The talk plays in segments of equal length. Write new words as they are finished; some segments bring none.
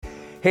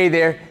Hey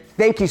there,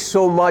 thank you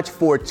so much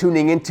for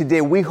tuning in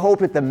today. We hope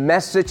that the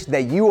message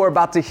that you are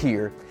about to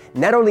hear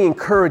not only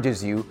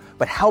encourages you,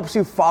 but helps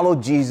you follow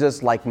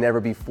Jesus like never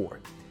before.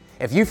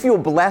 If you feel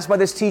blessed by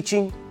this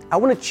teaching, I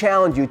want to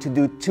challenge you to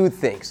do two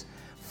things.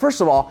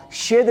 First of all,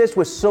 share this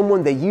with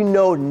someone that you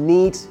know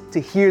needs to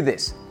hear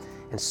this.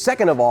 And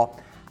second of all,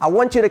 I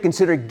want you to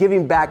consider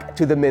giving back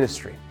to the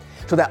ministry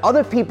so that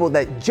other people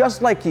that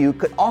just like you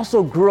could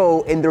also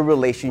grow in their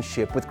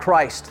relationship with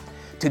Christ.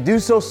 To do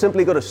so,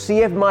 simply go to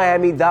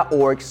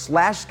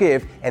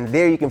cfmiami.org/give, and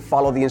there you can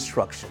follow the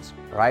instructions.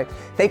 All right?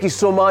 Thank you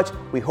so much.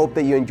 We hope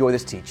that you enjoy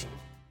this teaching.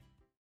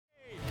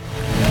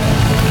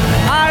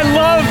 I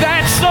love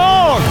that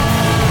song.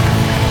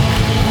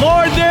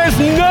 Lord, there's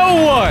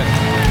no one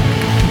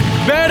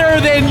better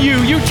than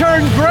you. You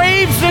turn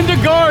graves into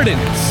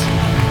gardens.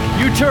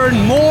 You turn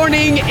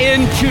mourning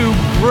into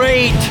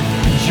great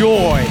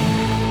joy.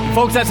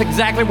 Folks, that's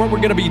exactly what we're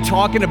going to be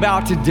talking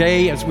about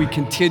today as we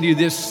continue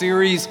this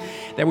series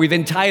that we've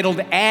entitled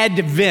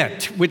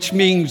Advent, which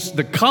means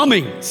the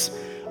comings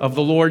of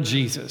the Lord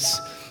Jesus.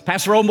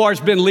 Pastor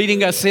Omar's been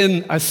leading us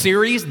in this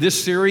series,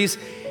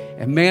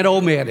 and man, oh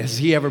man, has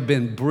he ever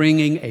been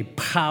bringing a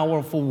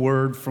powerful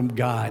word from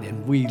God,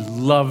 and we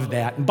love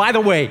that. And by the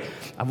way,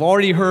 I've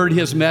already heard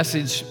his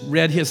message,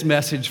 read his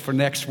message for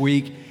next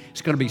week.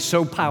 It's going to be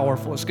so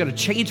powerful. It's going to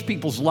change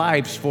people's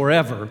lives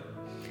forever,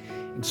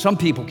 and some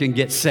people can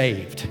get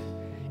saved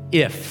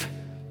if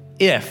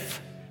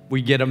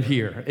we get them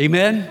here.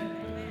 Amen?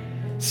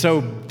 So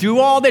do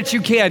all that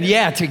you can,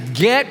 to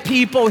get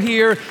people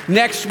here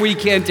next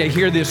weekend to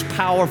hear this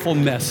powerful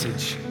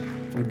message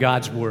from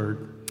God's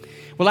Word.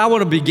 Well, I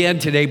want to begin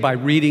today by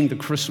reading the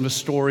Christmas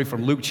story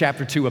from Luke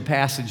chapter 2, a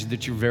passage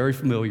that you're very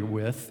familiar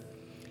with.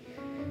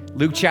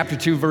 Luke chapter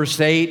 2,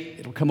 verse 8,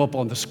 it'll come up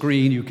on the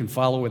screen. You can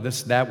follow with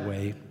us that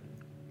way.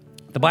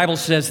 The Bible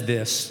says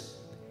this,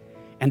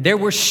 "And there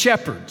were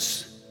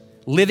shepherds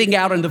living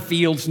out in the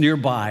fields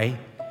nearby,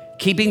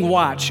 keeping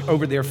watch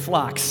over their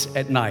flocks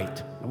at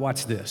night." Now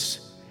watch this.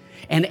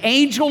 "An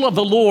angel of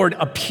the Lord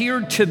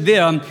appeared to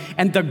them,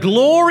 and the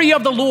glory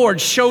of the Lord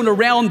shone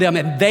around them,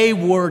 and they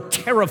were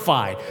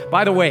terrified."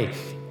 By the way,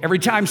 every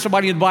time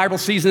somebody in the Bible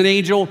sees an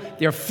angel,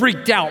 they're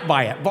freaked out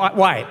by it.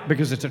 Why?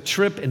 Because it's a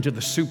trip into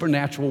the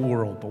supernatural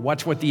world. But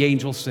watch what the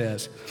angel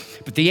says.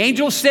 "But the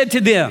angel said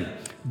to them,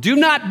 'Do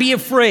not be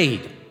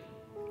afraid.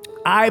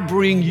 I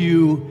bring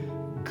you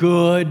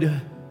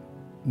good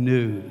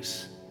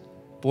news.'"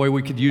 Boy,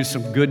 we could use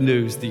some good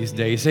news these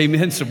days.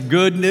 Amen, some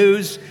good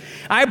news.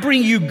 "I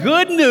bring you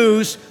good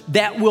news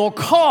that will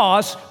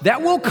cause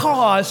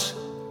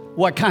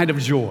what kind of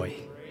joy?"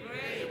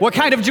 What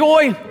kind of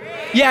joy?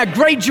 Yeah,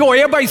 great joy.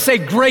 Everybody say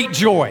great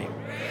joy.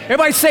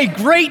 Everybody say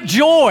great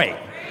joy.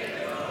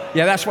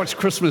 Yeah, that's what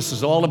Christmas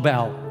is all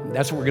about.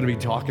 That's what we're going to be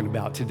talking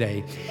about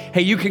today.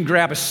 Hey, you can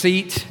grab a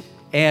seat,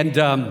 and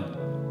I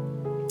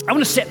want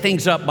to set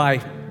things up by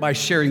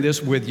sharing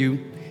this with you.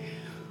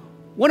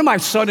 One of my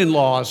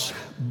son-in-laws,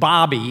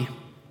 Bobby,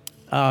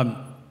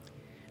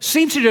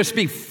 seems to just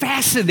be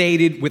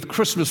fascinated with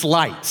Christmas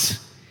lights,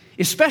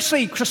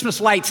 especially Christmas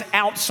lights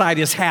outside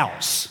his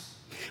house.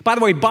 By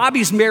the way,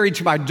 Bobby's married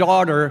to my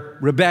daughter,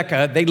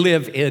 Rebecca. They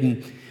live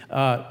in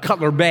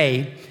Cutler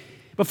Bay.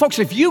 But folks,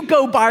 if you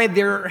go by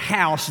their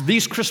house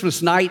these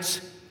Christmas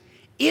nights,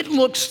 it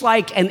looks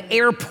like an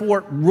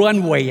airport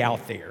runway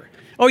out there.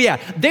 Oh yeah,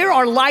 there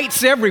are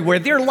lights everywhere.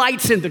 There are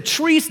lights in the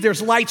trees,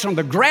 there's lights on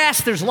the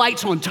grass, there's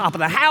lights on top of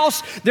the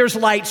house, there's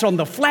lights on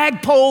the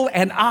flagpole,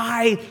 and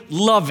I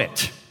love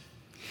it.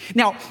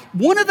 Now,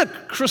 one of the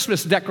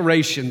Christmas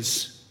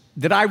decorations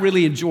that I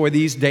really enjoy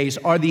these days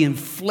are the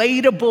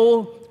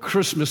inflatable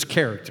Christmas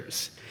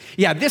characters.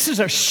 Yeah, this is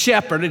a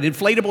shepherd, an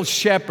inflatable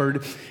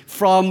shepherd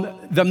from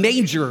the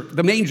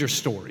manger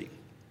story.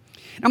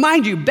 Now,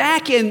 mind you,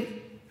 back in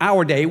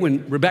our day,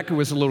 when Rebecca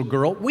was a little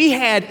girl, we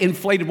had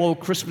inflatable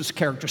Christmas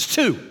characters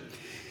too.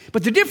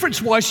 But the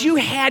difference was you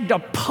had to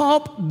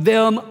pump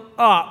them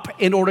up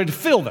in order to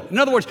fill them. In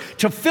other words,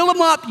 to fill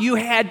them up, you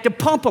had to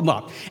pump them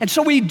up. And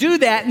so we do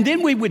that, and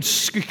then we would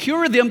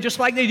secure them just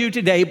like they do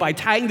today by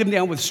tying them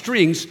down with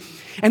strings.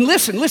 And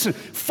listen,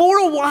 for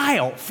a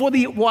while,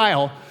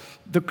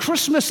 the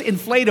Christmas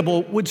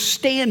inflatable would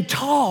stand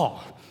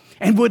tall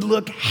and would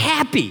look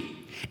happy.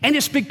 And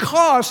it's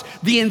because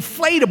the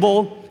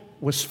inflatable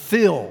was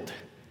filled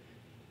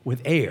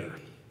with air.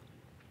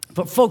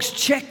 But folks,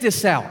 check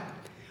this out.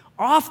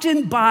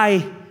 Often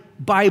by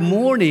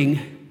morning,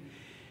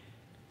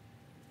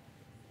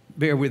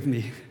 bear with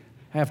me,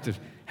 I have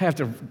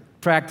to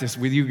practice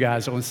with you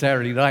guys on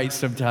Saturday nights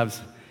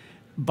sometimes.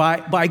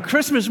 By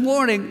Christmas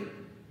morning,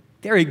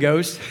 there he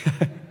goes.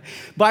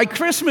 By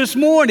Christmas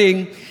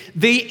morning,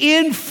 the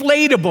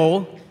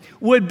inflatable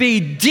would be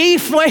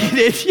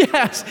deflated,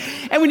 yes.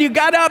 And when you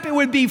got up, it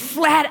would be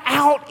flat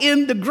out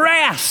in the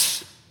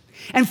grass.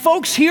 And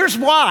folks, here's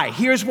why.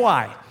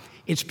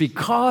 It's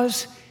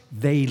because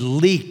they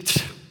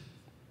leaked.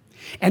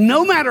 And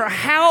no matter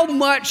how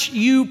much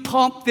you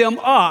pump them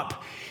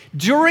up,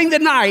 during the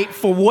night,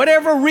 for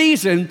whatever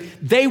reason,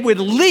 they would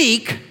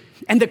leak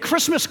And the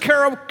Christmas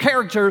Carol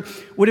character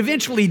would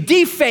eventually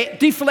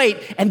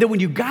deflate. And then when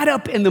you got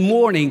up in the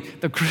morning,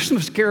 the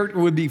Christmas character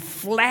would be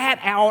flat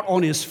out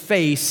on his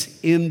face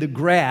in the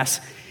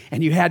grass.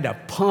 And you had to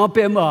pump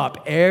him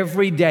up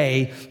every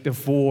day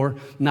before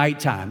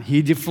nighttime.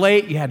 He'd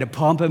deflate, you had to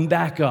pump him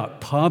back up,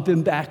 pump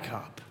him back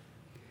up.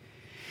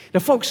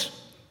 Now, folks,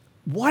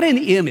 what an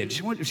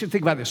image. I want you to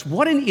think about this.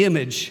 What an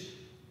image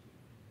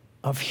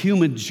of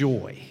human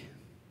joy.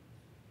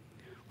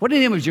 What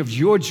an image of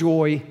your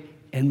joy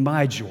and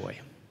my joy.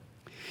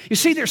 You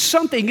see, there's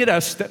something in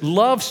us that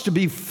loves to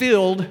be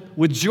filled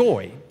with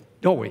joy,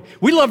 don't we?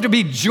 We love to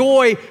be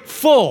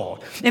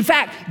joyful. In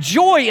fact,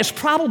 joy is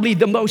probably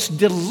the most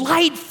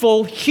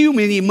delightful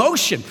human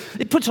emotion.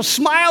 It puts a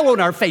smile on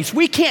our face.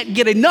 We can't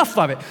get enough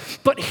of it.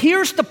 But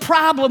here's the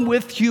problem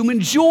with human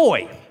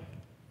joy.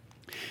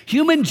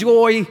 Human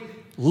joy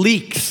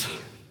leaks.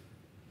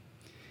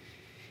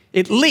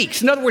 It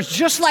leaks. In other words,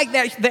 just like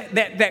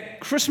that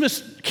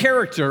Christmas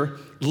character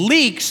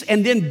leaks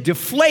and then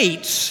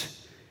deflates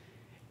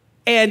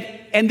and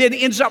then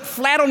ends up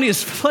flat on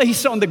his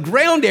face on the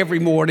ground every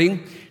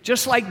morning,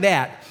 just like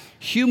that,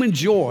 human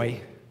joy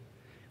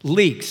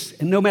leaks.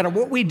 And no matter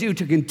what we do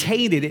to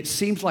contain it, it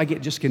seems like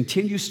it just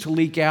continues to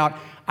leak out.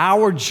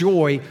 Our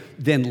joy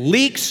then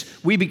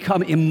leaks. We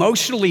become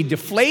emotionally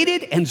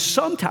deflated, and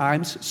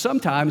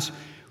sometimes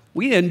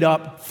we end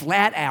up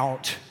flat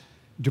out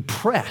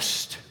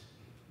depressed.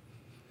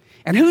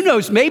 And who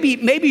knows, maybe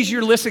as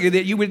you're listening to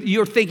that,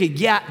 you're thinking,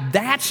 yeah,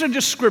 that's a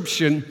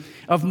description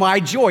of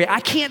my joy. I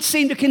can't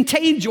seem to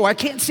contain joy. I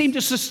can't seem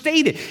to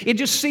sustain it. It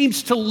just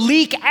seems to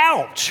leak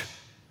out.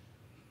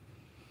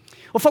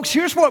 Well, folks,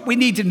 here's what we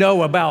need to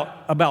know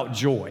about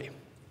joy.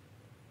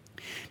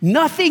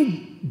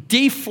 Nothing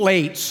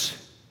deflates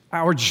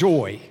our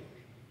joy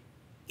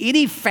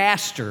any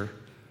faster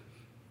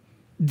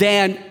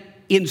than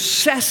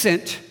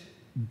incessant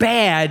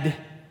bad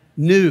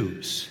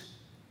news.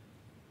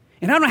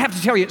 And I don't have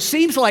to tell you, it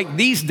seems like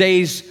these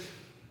days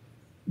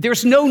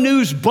there's no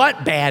news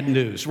but bad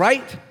news,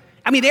 right?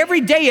 I mean, every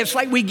day it's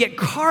like we get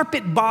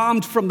carpet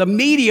bombed from the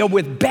media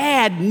with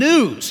bad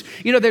news.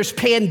 You know, there's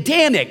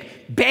pandemic,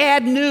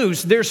 bad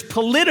news. There's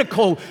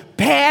political,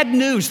 bad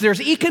news.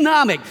 There's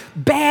economic,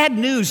 bad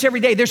news every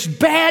day. There's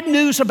bad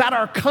news about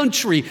our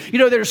country. You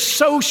know, there's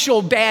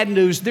social bad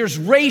news. There's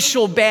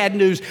racial bad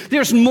news.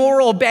 There's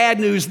moral bad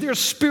news. There's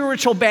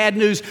spiritual bad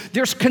news.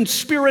 There's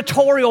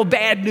conspiratorial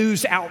bad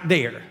news out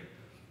there.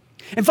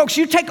 And folks,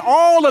 you take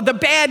all of the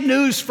bad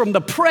news from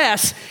the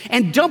press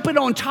and dump it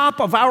on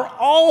top of our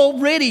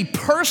already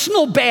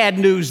personal bad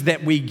news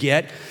that we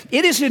get,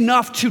 it is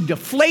enough to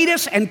deflate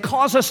us and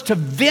cause us to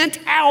vent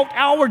out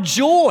our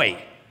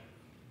joy.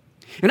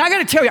 And I got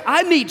to tell you,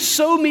 I meet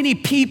so many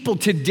people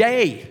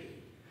today,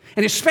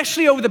 and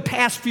especially over the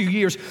past few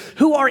years,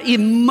 who are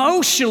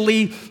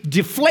emotionally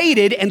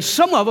deflated, and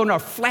some of them are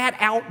flat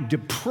out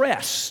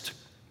depressed.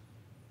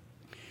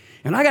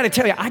 And I got to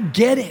tell you, I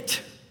get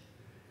it.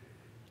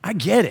 I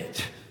get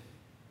it.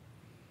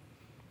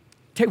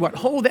 Tell you what,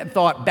 hold that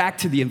thought back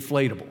to the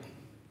inflatable.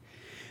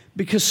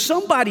 Because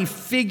somebody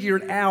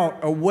figured out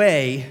a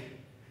way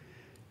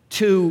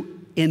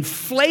to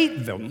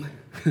inflate them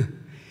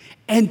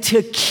and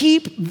to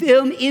keep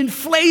them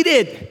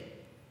inflated.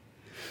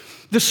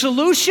 The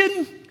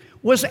solution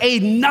was a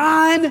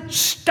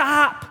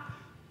non-stop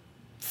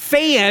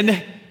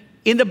fan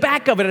in the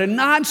back of it, a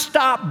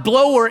nonstop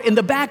blower in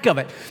the back of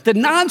it. The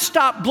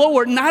nonstop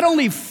blower not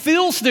only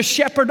fills the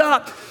shepherd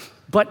up,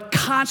 but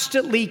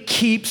constantly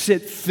keeps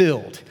it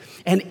filled.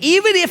 And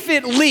even if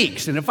it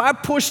leaks, and if I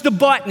push the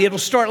button, it'll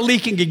start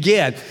leaking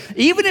again.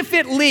 Even if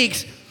it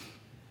leaks,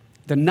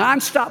 the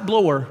nonstop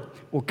blower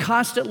will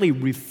constantly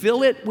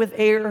refill it with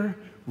air,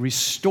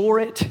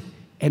 restore it,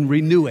 and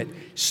renew it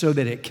so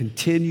that it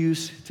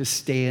continues to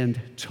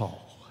stand tall.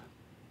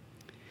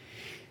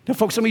 Now,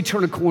 folks, let me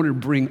turn a corner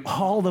and bring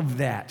all of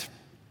that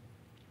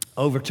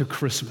over to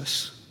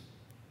Christmas.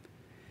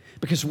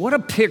 Because what a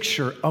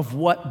picture of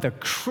what the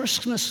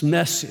Christmas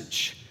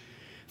message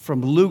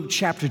from Luke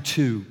chapter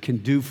 2 can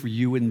do for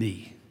you and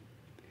me.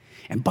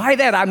 And by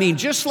that, I mean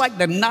just like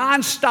the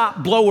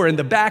nonstop blower in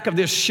the back of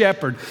this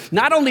shepherd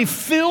not only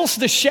fills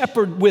the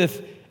shepherd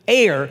with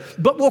air,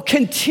 but will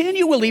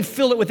continually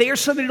fill it with air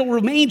so that it'll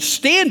remain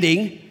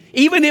standing,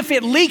 even if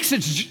it leaks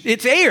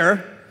its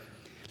air.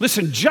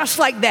 Listen, just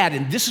like that,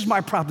 and this is my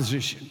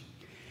proposition,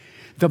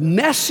 the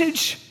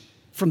message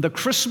from the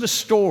Christmas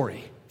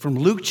story from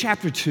Luke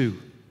chapter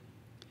 2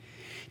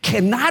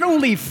 can not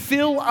only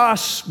fill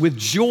us with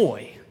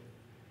joy,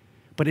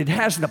 but it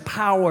has the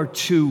power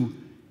to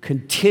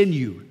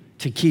continue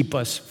to keep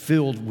us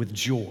filled with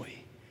joy.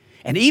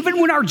 And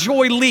even when our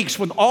joy leaks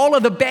with all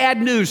of the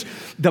bad news,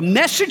 the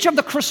message of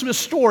the Christmas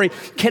story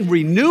can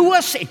renew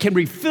us, it can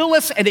refill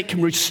us, and it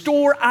can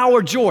restore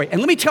our joy. And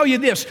let me tell you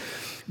this.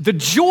 The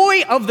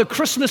joy of the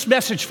Christmas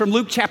message from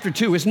Luke chapter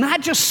 2 is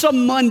not just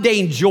some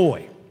mundane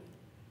joy.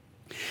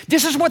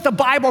 This is what the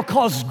Bible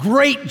calls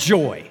great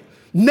joy,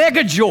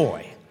 mega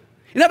joy.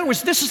 In other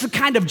words, this is the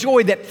kind of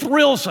joy that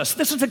thrills us.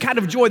 This is the kind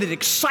of joy that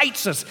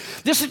excites us.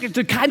 This is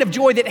the kind of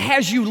joy that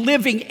has you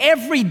living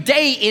every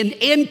day in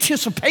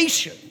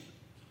anticipation.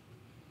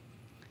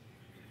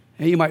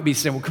 And you might be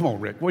saying, well, come on,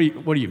 Rick, what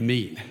do you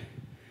mean?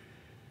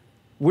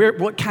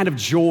 What kind of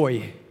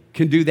joy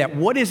can do that?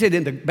 What is it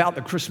about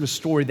the Christmas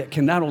story that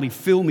can not only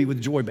fill me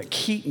with joy, but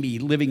keep me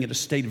living in a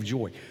state of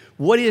joy?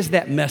 What is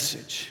that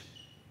message?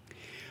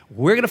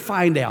 We're going to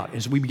find out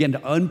as we begin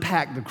to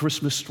unpack the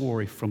Christmas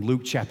story from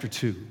Luke chapter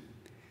 2.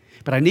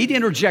 But I need to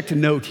interject a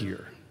note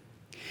here.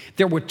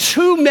 There were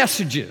two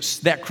messages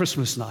that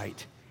Christmas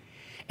night,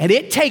 and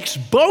it takes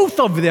both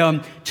of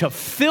them to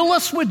fill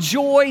us with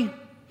joy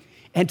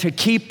and to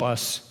keep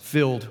us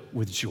filled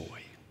with joy.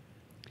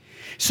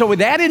 So with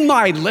that in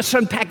mind, let's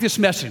unpack this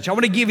message. I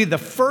want to give you the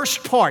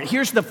first part.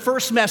 Here's the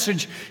first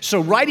message, so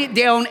write it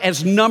down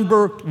as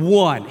number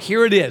 1.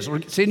 Here it is.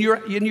 It's in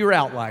your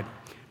outline.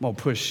 I'm going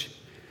to push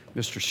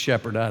Mr.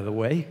 Shepherd out of the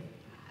way.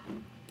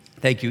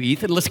 Thank you,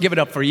 Ethan. Let's give it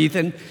up for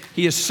Ethan.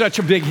 He is such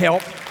a big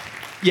help.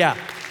 Yeah.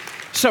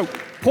 So,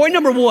 point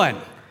number 1.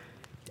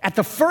 At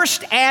the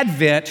first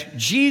Advent,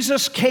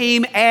 Jesus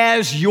came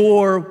as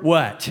your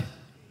what?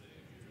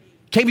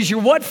 Came as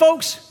your what,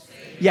 folks?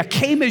 Savior. Yeah,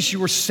 came as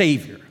your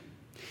Savior.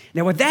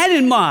 Now, with that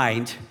in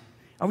mind,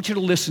 I want you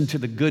to listen to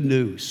the good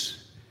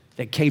news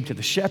that came to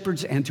the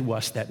shepherds and to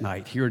us that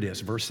night. Here it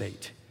is, verse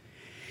 8.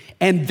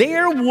 And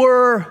there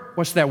were,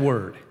 what's that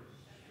word?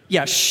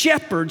 Yeah,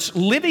 shepherds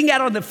living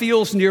out on the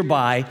fields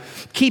nearby,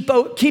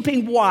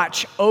 keeping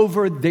watch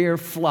over their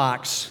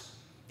flocks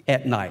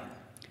at night.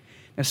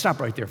 Now stop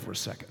right there for a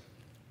second.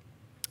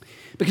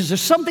 Because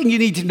there's something you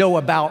need to know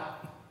about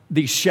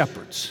these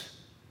shepherds.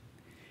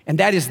 And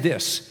that is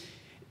this.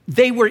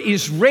 They were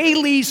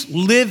Israelis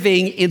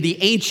living in the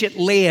ancient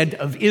land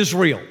of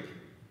Israel.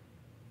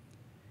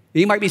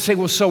 You might be saying,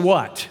 well, so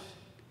what?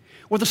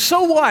 Well, the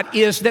so what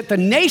is that the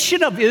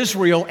nation of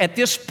Israel at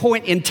this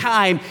point in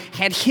time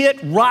had hit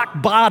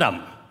rock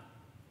bottom.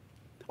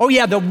 Oh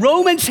yeah, the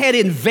Romans had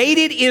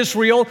invaded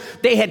Israel,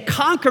 they had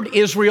conquered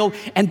Israel,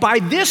 and by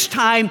this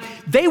time,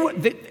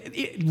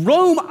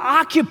 Rome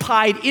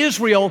occupied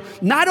Israel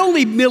not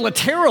only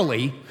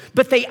militarily,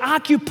 but they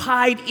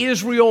occupied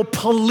Israel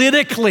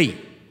politically.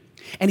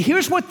 And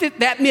here's what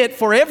that meant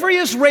for every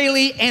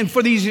Israeli and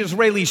for these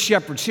Israeli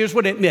shepherds. Here's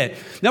what it meant.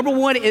 Number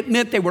 1, it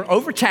meant they were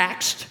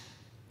overtaxed.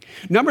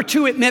 Number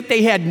 2, it meant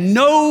they had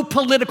no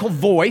political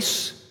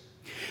voice.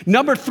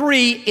 Number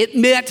 3, it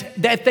meant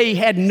that they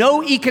had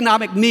no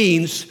economic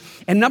means.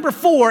 And number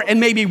 4, and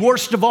maybe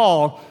worst of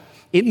all,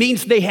 it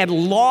means they had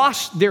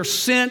lost their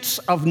sense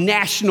of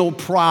national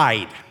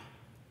pride.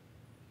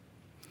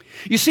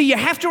 You see, you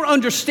have to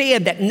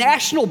understand that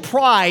national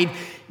pride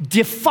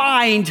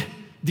defined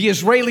the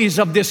Israelis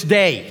of this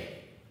day.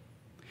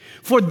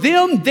 For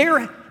them,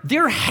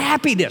 their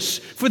happiness,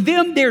 for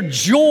them, their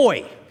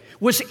joy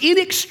was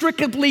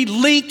inextricably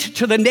linked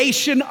to the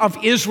nation of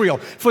Israel.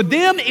 For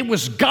them, it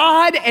was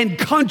God and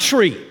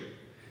country.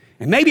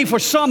 And maybe for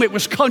some, it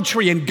was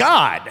country and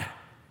God.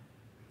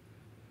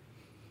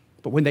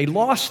 But when they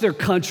lost their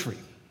country,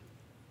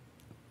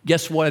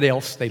 guess what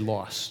else they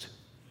lost?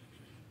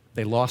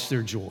 They lost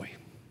their joy.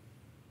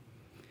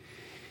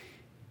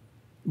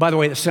 By the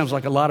way, that sounds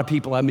like a lot of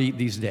people I meet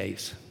these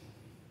days.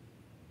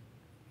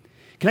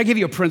 Can I give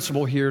you a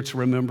principle here to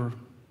remember?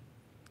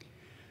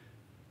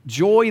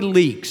 Joy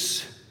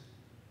leaks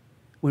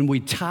when we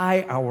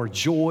tie our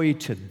joy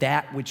to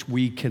that which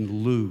we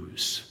can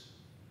lose.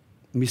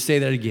 Let me say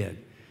that again.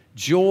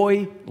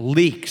 Joy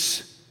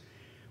leaks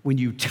when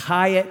you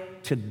tie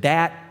it to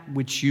that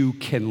which you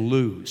can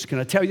lose. Can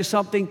I tell you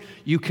something?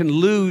 You can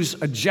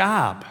lose a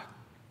job.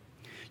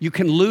 You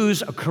can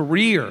lose a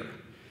career.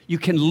 You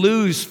can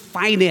lose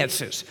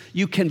finances.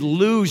 You can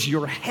lose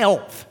your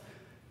health.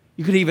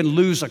 You can even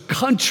lose a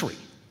country.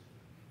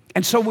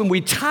 And so when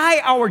we tie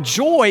our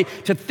joy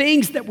to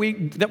things that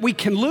we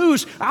can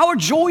lose, our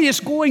joy is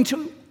going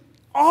to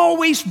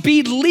always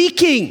be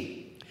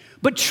leaking.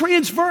 But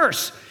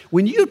transverse,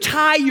 when you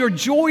tie your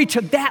joy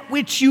to that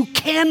which you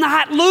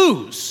cannot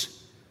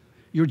lose,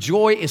 your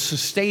joy is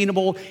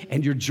sustainable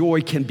and your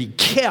joy can be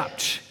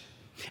kept.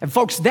 And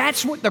folks,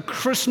 that's what the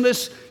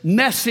Christmas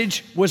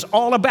message was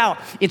all about.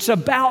 It's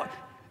about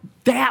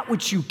that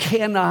which you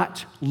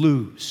cannot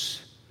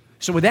lose.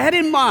 So with that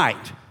in mind,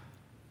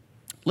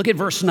 look at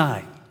verse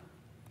 9.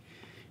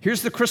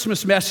 Here's the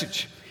Christmas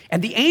message.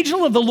 And the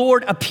angel of the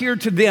Lord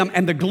appeared to them,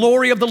 and the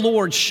glory of the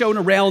Lord shone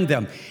around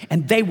them,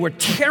 and they were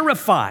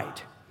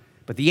terrified.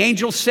 But the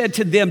angel said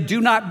to them,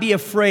 do not be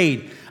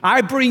afraid. I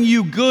bring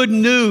you good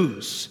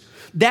news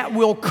that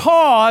will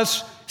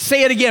cause,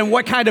 say it again,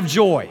 what kind of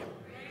joy?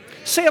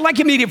 Say it like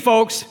you mean it,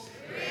 folks.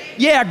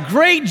 Yeah,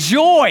 great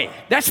joy.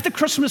 That's the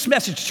Christmas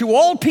message to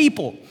all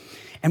people.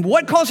 And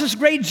what causes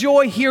great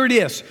joy? Here it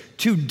is.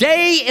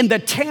 Today in the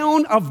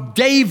town of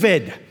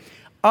David,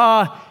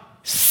 a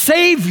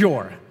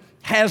Savior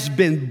has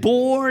been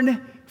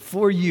born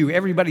for you.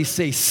 Everybody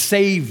say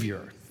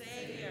Savior.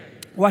 Savior.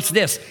 Watch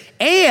this.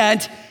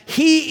 And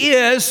he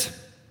is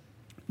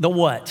the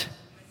what?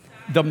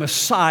 Messiah. The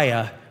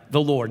Messiah,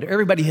 the Lord.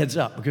 Everybody heads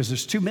up because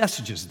there's two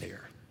messages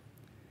there.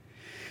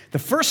 The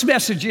first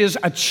message is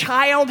a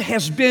child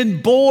has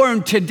been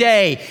born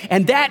today,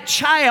 and that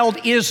child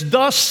is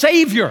the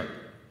Savior.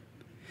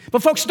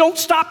 But folks, don't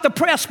stop the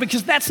press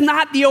because that's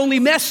not the only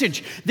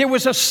message. There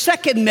was a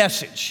second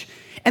message.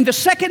 And the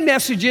second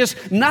message is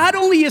not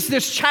only is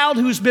this child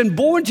who's been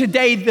born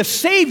today the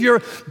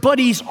Savior, but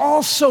he's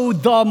also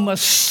the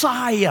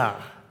Messiah.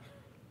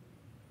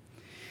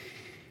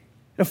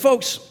 Now,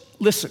 folks,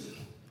 listen,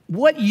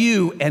 what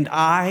you and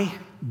I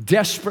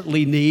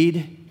desperately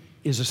need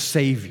is a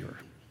Savior.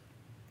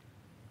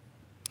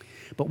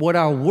 But what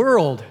our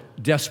world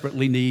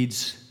desperately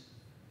needs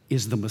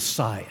is the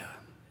Messiah.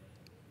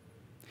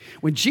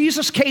 When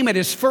Jesus came at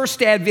his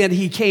first advent,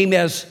 he came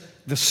as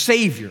the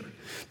Savior.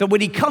 But when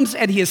he comes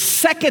at his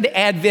second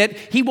advent,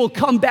 he will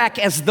come back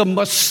as the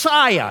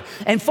Messiah.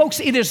 And folks,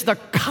 it is the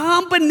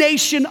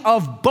combination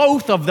of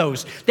both of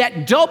those.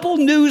 That double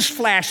news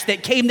flash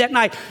that came that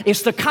night,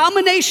 it's the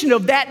combination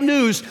of that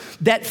news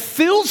that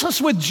fills us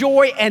with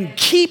joy and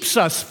keeps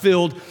us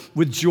filled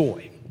with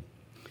joy.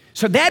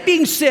 So that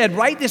being said,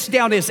 write this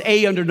down as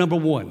A under number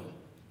 1.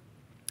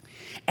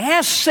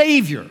 As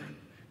Savior,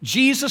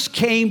 Jesus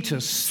came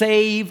to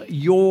save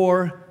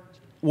your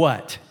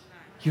what?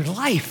 Your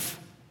life.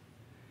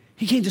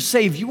 He came to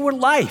save your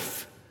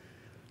life.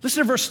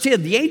 Listen to verse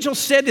 10. The angel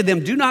said to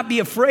them, "Do not be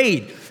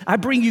afraid. I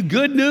bring you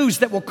good news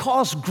that will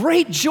cause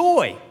great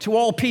joy to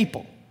all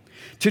people.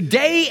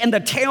 Today in the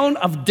town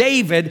of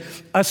David,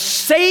 a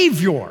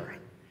Savior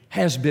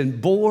has been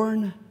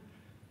born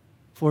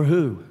for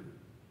who?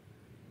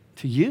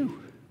 To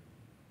you.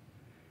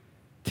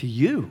 To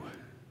you.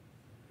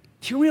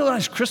 Do you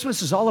realize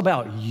Christmas is all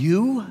about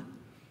you?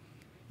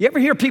 You ever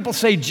hear people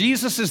say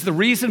Jesus is the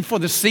reason for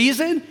the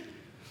season?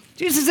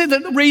 Jesus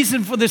isn't the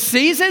reason for the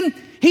season.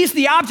 He's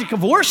the object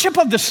of worship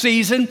of the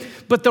season,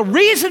 but the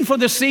reason for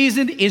the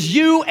season is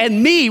you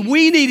and me.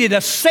 We needed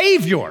a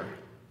Savior,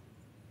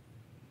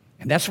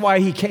 and that's why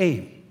he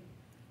came.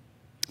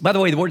 By the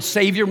way, the word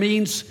Savior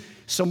means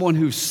someone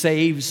who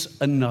saves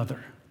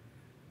another,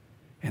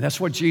 and that's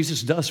what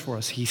Jesus does for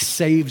us. He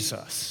saves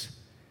us.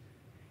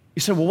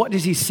 You say, well, what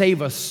does he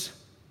save us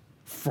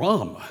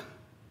from?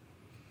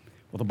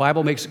 Well, the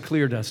Bible makes it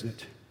clear, doesn't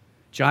it?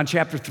 John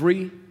chapter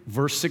 3,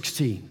 verse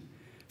 16.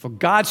 For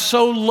God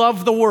so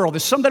loved the world.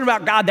 There's something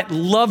about God that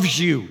loves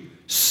you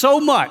so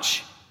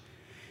much.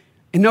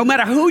 And no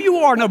matter who you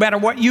are, no matter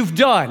what you've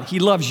done, he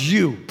loves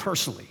you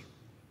personally.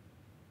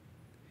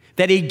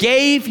 That he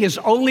gave his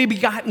only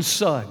begotten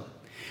Son.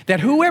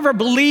 That whoever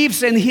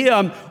believes in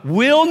him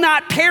will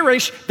not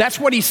perish, that's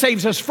what he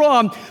saves us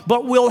from,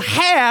 but will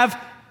have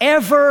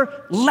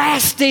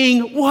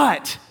everlasting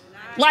what?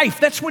 Life.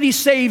 That's what he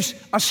saves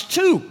us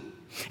to.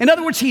 In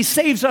other words, he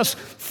saves us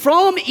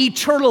from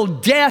eternal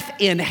death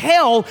in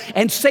hell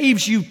and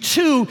saves you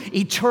to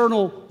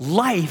eternal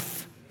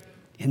life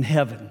in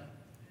heaven.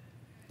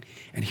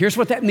 And here's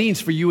what that means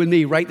for you and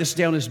me. Write this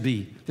down as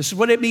B. This is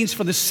what it means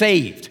for the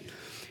saved.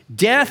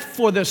 Death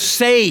for the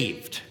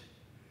saved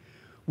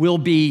will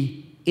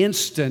be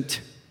instant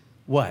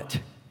what?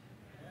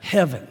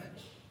 Heaven.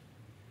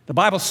 The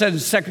Bible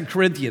says in 2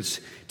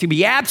 Corinthians, to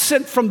be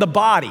absent from the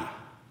body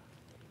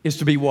is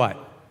to be what?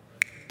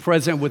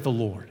 Present with the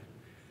Lord.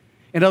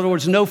 In other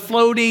words, no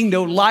floating,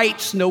 no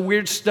lights, no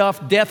weird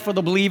stuff. Death for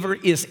the believer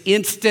is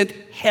instant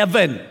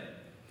heaven.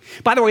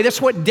 By the way,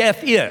 that's what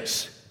death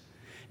is.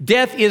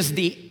 Death is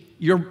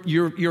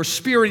your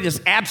spirit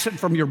is absent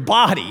from your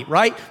body,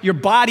 right? Your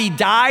body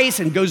dies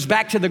and goes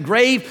back to the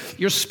grave.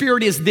 Your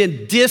spirit is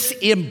then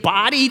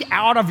disembodied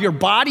out of your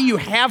body. You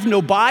have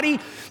no body.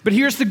 But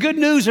here's the good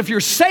news. If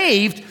you're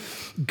saved,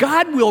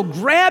 God will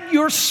grab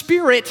your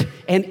spirit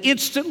and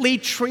instantly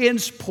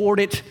transport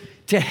it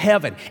to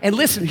heaven. And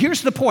listen,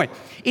 here's the point.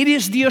 It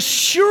is the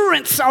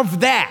assurance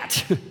of that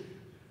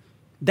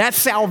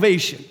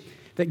salvation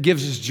that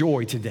gives us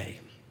joy today.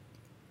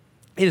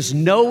 It is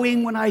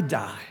knowing when I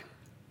die,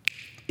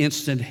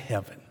 instant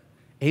heaven.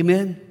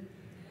 Amen?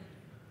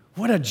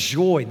 What a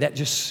joy that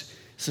just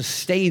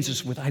sustains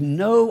us with, I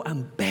know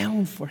I'm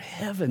bound for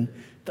heaven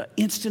the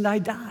instant I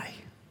die.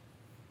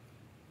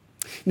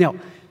 Now,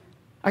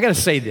 I got to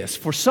say this.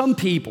 For some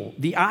people,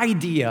 the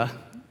idea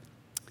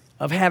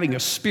of having a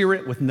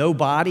spirit with no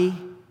body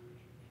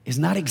is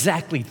not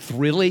exactly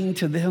thrilling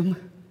to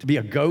them, to be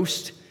a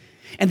ghost.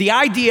 And the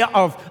idea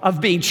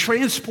of being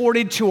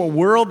transported to a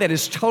world that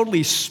is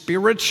totally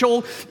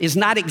spiritual is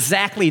not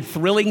exactly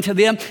thrilling to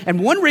them. And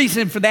one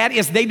reason for that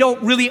is they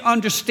don't really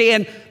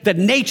understand the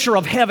nature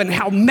of heaven,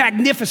 how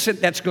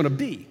magnificent that's going to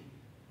be.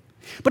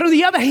 But on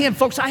the other hand,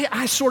 folks,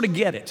 I sort of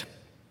get it.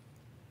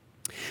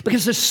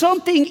 Because there's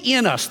something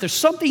in us, there's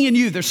something in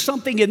you, there's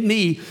something in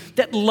me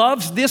that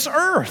loves this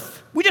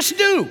earth. We just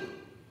do.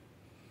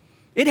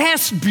 It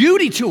has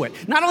beauty to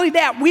it. Not only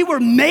that, we were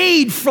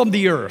made from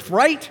the earth,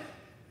 right?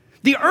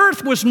 The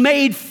earth was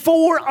made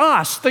for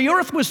us. The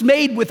earth was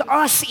made with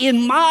us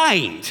in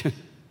mind.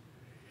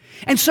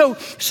 And so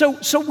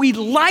we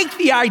like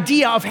the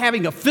idea of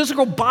having a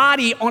physical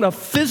body on a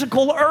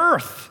physical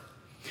earth.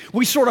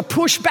 We sort of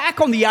push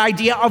back on the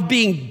idea of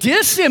being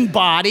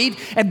disembodied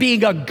and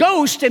being a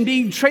ghost and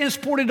being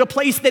transported to a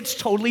place that's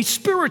totally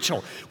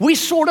spiritual. We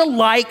sort of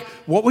like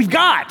what we've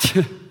got.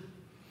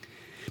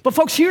 But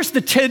folks, here's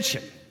the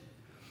tension.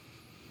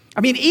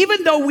 I mean,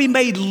 even though we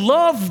may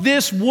love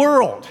this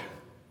world,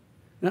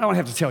 and I don't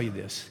have to tell you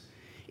this,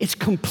 it's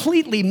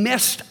completely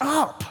messed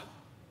up.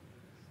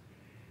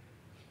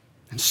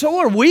 And so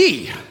are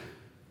we.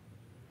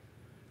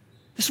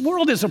 This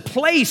world is a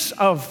place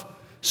of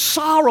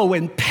sorrow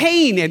and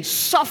pain and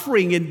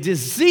suffering and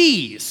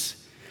disease.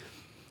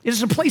 It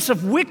is a place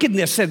of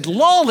wickedness and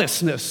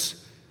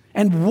lawlessness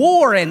and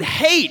war and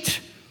hate.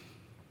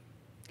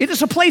 It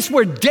is a place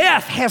where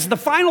death has the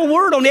final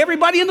word on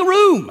everybody in the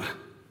room.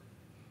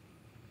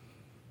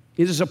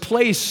 It is a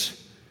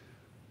place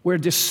where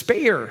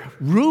despair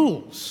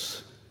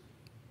rules.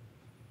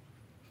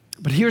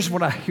 But here's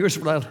what I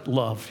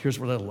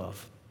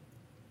love.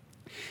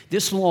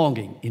 This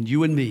longing in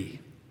you and me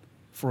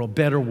for a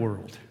better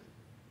world.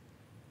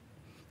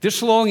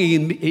 This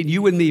longing in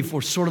you and me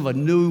for sort of a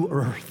new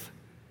earth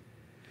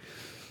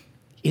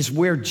is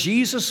where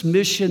Jesus'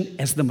 mission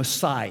as the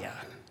Messiah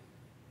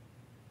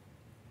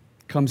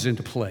comes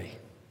into play.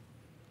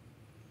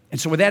 And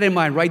so with that in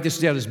mind, write this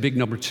down as big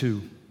number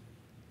 2.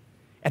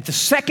 At the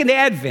second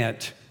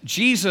advent,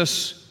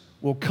 Jesus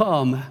will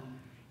come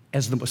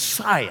as the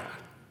Messiah.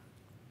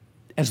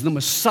 As the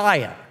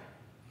Messiah.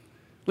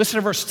 Listen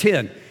to verse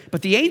 10.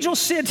 But the angel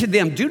said to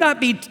them, do not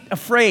be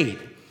afraid.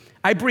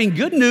 I bring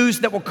good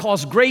news that will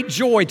cause great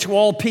joy to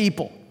all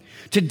people.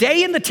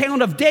 Today in the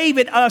town of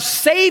David, a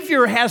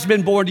Savior has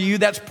been born to you.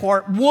 That's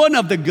part 1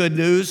 of the good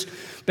news.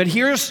 But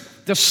here's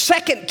the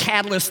second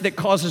catalyst that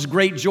causes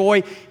great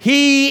joy.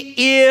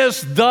 He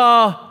is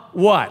the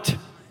what?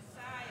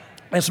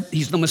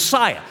 He's the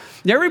Messiah.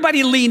 Now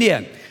everybody lean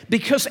in.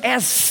 Because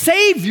as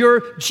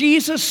Savior,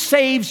 Jesus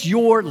saves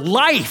your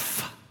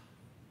life.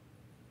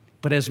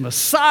 But as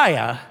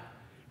Messiah,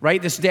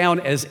 write this down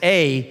as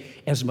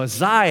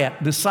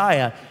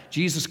Messiah,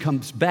 Jesus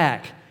comes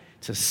back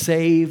to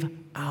save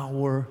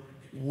our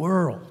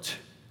world.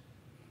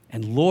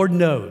 And Lord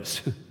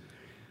knows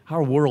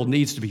our world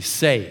needs to be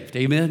saved.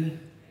 Amen?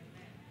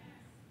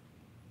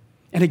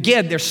 And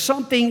again, there's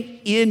something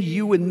in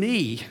you and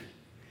me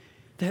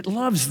that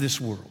loves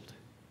this world.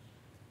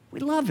 We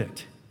love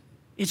it.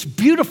 It's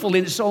beautiful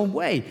in its own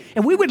way.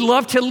 And we would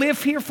love to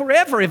live here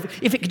forever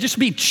if it could just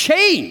be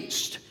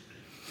changed.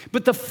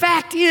 But the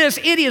fact is,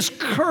 it is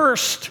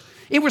cursed.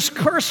 It was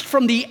cursed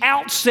from the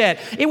outset.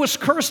 It was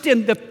cursed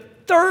in the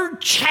 3rd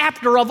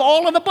chapter of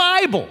all of the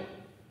Bible.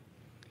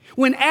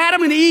 When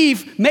Adam and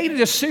Eve made a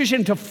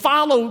decision to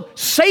follow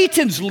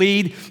Satan's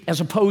lead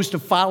as opposed to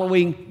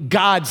following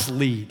God's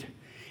lead.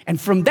 And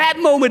from that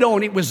moment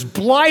on, it was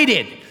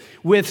blighted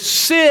with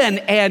sin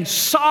and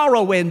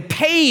sorrow and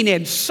pain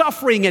and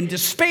suffering and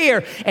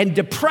despair and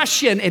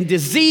depression and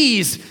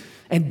disease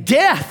and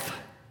death.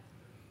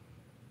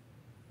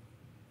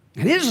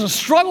 And it is a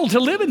struggle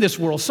to live in this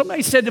world.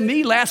 Somebody said to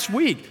me last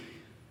week,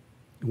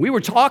 we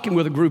were talking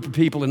with a group of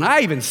people, and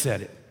I even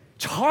said it,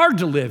 it's hard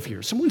to live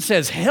here. Someone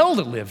says hell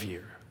to live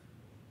here.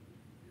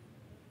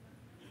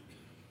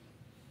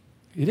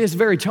 It is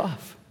very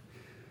tough.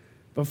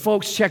 But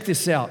folks, check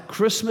this out.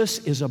 Christmas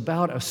is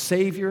about a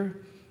Savior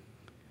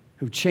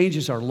who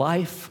changes our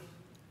life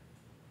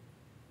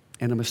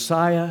and a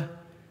Messiah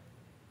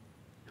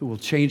who will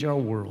change our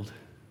world.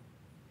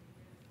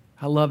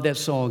 I love that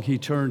song. He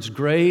turns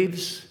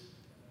graves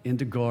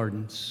into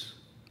gardens.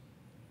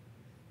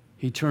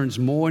 He turns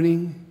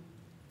mourning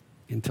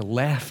into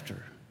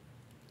laughter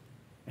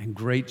and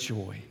great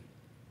joy.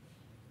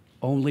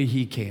 Only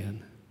He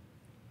can.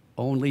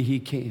 Only He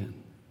can.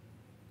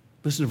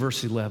 Listen to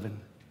verse 11.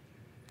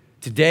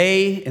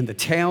 Today in the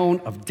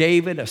town of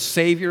David, a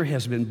Savior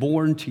has been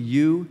born to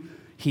you.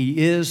 He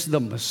is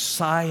the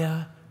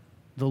Messiah,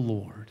 the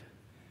Lord.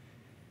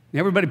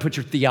 Now everybody put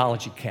your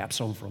theology caps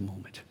on for a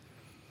moment.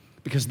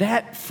 Because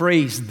that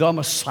phrase, the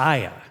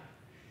Messiah,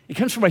 it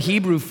comes from a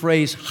Hebrew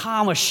phrase,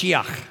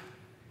 HaMashiach.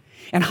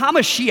 And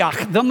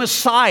HaMashiach, the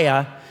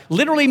Messiah,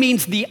 literally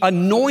means the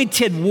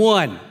anointed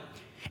one.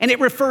 And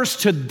it refers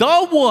to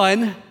the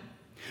one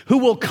who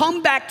will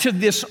come back to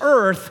this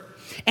earth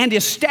and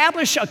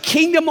establish a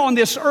kingdom on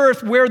this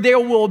earth where there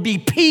will be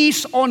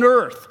peace on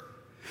earth.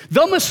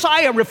 The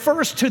Messiah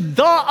refers to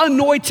the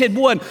anointed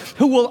one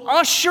who will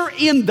usher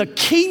in the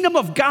kingdom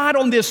of God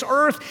on this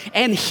earth,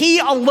 and He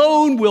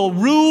alone will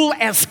rule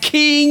as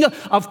King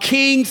of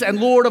kings and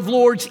Lord of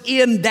lords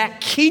in that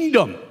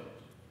kingdom.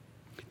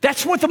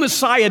 That's what the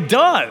Messiah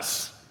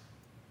does.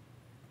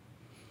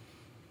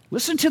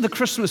 Listen to the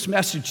Christmas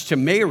message to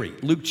Mary,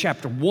 Luke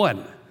chapter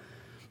 1.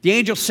 The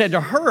angel said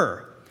to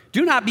her,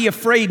 "Do not be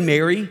afraid,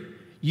 Mary.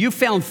 You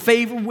found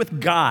favor with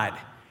God.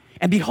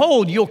 And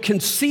behold, you'll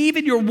conceive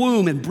in your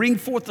womb and bring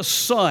forth a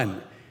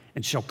son,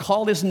 and shall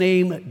call his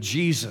name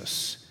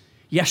Jesus."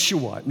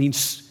 Yeshua, it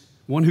means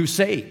one who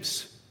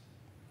saves.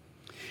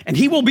 "And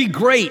he will be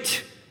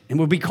great and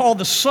will be called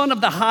the Son of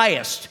the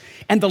Highest.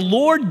 And the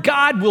Lord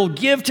God will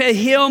give to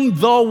him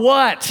the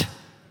what?"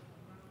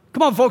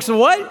 Come on, folks, the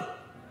what?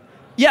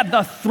 Yeah,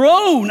 the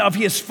throne of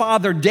his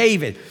father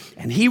David.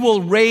 And he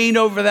will reign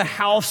over the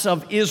house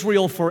of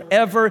Israel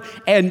forever,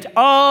 and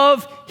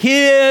of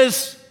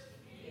his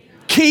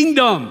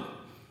kingdom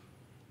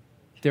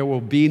there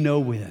will be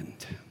no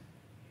end.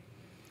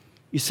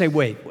 You say,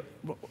 wait,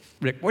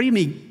 Rick, what do you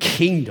mean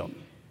kingdom?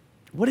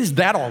 What is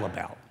that all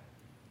about?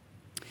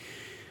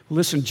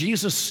 Listen,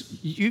 Jesus,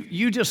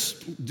 you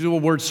just do a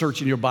word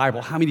search in your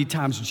Bible. How many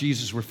times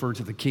Jesus referred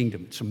to the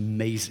kingdom? It's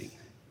amazing.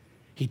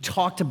 He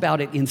talked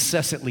about it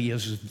incessantly. It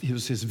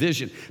was his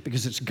vision,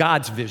 because it's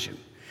God's vision.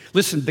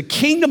 Listen, the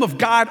kingdom of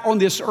God on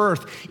this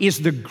earth is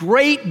the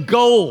great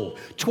goal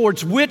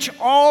towards which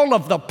all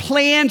of the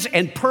plans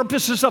and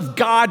purposes of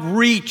God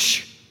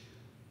reach.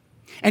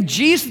 And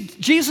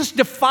Jesus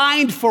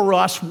defined for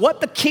us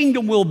what the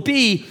kingdom will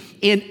be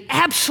in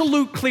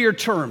absolute clear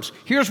terms.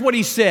 Here's what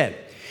he said.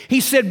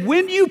 He said,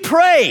 when you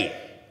pray,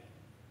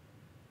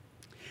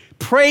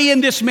 pray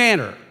in this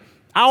manner.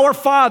 Our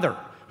Father,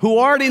 who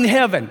art in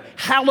heaven,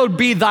 hallowed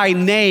be thy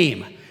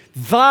name.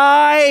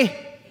 Thy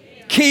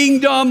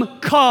kingdom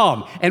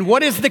come. And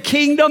what is the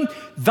kingdom?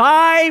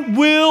 Thy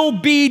will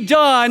be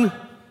done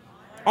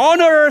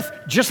on earth,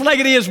 just like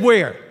it is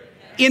where?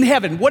 In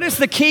heaven. What is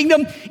the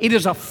kingdom? It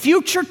is a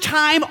future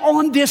time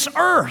on this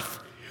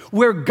earth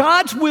where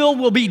God's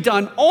will be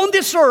done on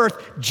this earth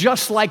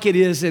just like it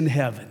is in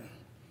heaven.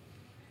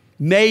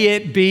 May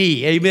it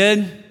be.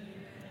 Amen?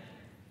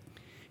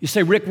 You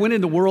say, Rick, when in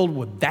the world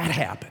would that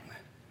happen?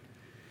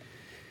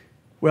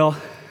 Well,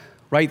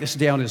 write this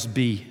down as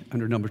B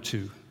under number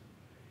 2.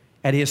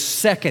 At his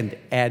second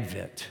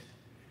advent,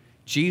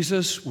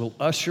 Jesus will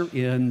usher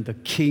in the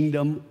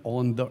kingdom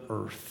on the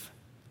earth.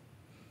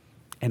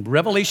 And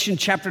Revelation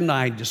chapter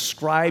 9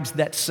 describes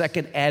that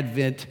second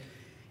advent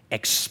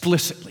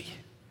explicitly.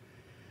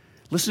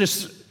 Listen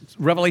to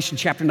Revelation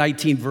chapter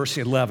 19, verse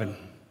 11.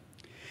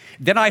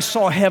 Then I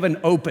saw heaven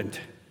opened,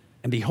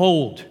 and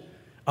behold,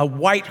 a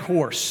white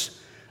horse.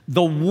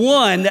 The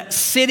one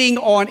sitting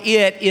on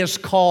it is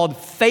called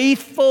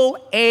Faithful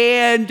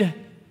and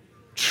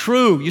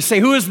True. You say,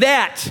 who is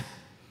that?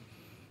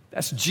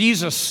 That's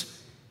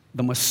Jesus,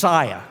 the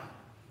Messiah.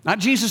 Not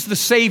Jesus the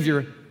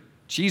Savior,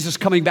 Jesus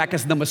coming back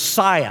as the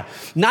Messiah.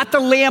 Not the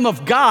Lamb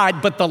of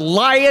God, but the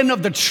Lion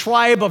of the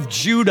tribe of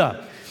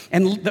Judah.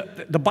 And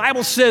the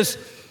Bible says,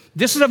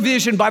 this is a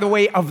vision, by the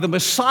way, of the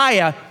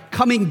Messiah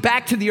coming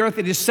back to the earth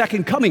at his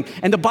second coming.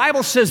 And the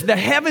Bible says the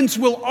heavens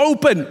will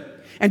open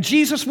and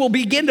Jesus will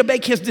begin to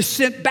make his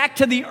descent back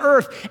to the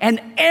earth, and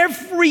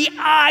every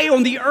eye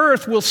on the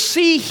earth will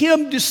see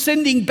him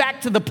descending back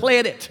to the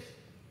planet.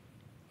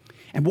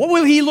 And what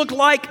will he look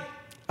like?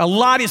 A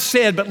lot is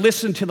said, but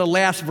listen to the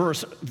last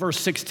verse, verse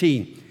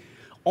 16.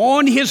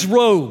 On his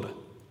robe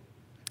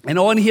and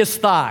on his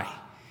thigh,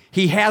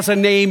 he has a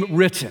name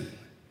written,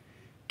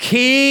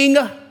 King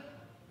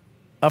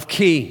of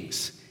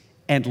Kings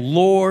and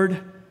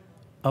Lord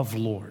of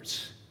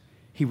Lords.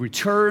 He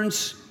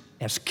returns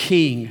as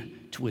king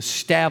to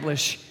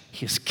establish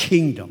his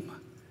kingdom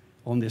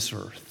on this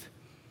earth.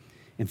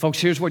 And folks,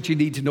 here's what you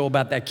need to know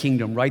about that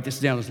kingdom. Write this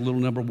down as little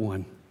number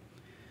 1.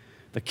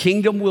 The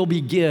kingdom will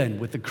begin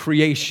with the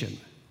creation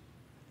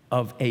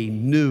of a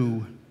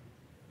new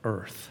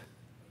earth.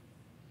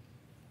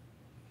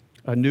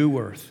 A new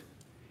earth.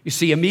 You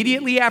see,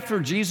 immediately after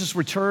Jesus'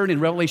 return in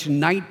Revelation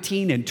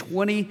 19 and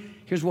 20,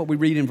 here's what we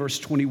read in verse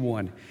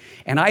 21.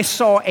 And I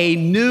saw a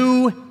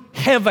new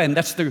heaven.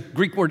 That's the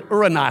Greek word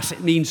uranos. It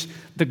means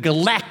the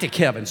galactic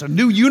heavens, a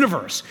new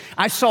universe.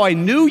 I saw a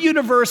new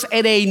universe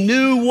and a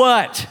new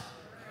what?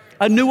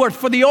 A new earth.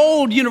 For the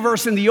old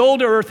universe and the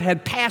old earth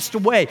had passed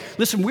away.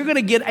 Listen, we're going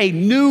to get a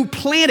new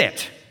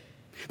planet.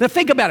 Now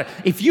think about it.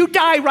 If you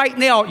die right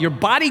now, your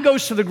body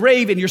goes to the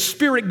grave and your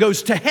spirit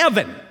goes to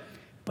heaven,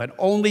 but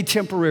only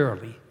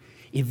temporarily.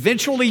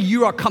 Eventually,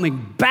 you are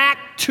coming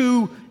back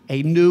to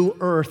a new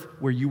earth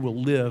where you will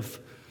live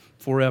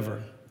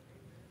forever.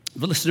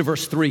 But listen to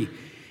verse 3.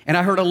 And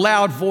I heard a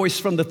loud voice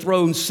from the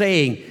throne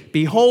saying,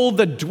 behold,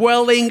 the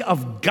dwelling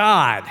of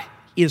God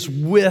is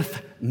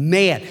with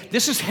man.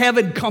 This is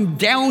heaven come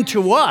down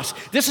to us.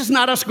 This is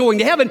not us going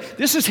to heaven.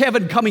 This is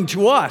heaven coming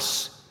to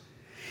us.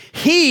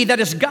 He, that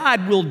is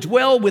God, will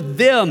dwell with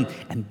them,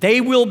 and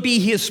they will be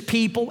his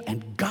people,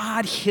 and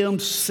God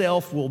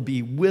himself will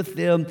be with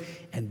them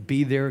and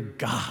be their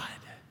God.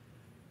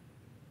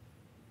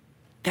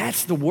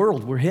 That's the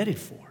world we're headed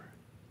for.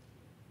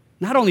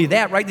 Not only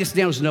that, write this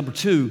down as number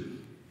 2.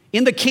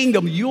 In the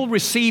kingdom, you'll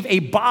receive a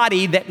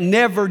body that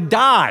never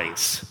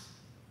dies.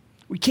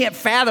 We can't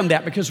fathom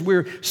that because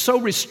we're so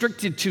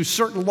restricted to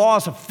certain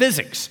laws of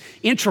physics,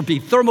 entropy,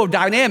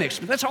 thermodynamics,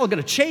 but that's all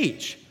going to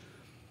change.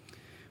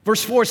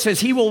 Verse 4 says,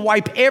 he will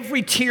wipe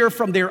every tear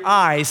from their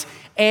eyes,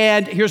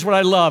 and here's what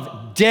I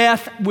love,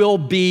 death will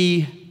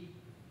be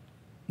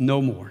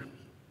no more.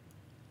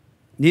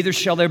 Neither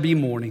shall there be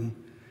mourning,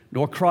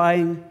 nor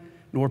crying,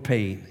 nor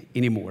pain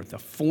anymore. The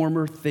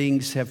former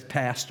things have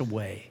passed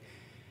away.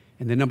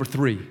 And then number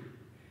 3,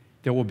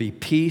 there will be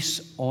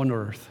peace on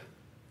earth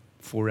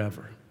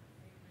forever.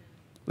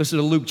 Listen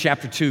to Luke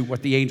chapter 2,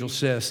 what the angel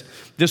says.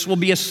 This will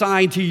be a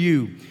sign to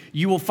you.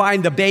 You will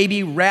find the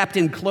baby wrapped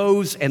in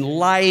clothes and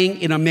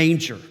lying in a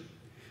manger.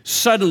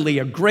 Suddenly,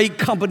 a great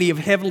company of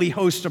heavenly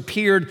hosts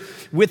appeared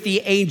with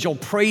the angel,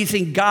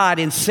 praising God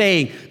and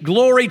saying,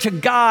 "Glory to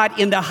God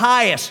in the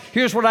highest."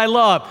 Here's what I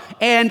love.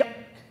 And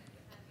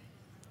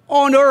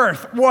on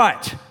earth,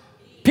 what?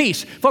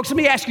 Peace. Folks, let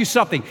me ask you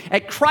something.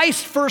 At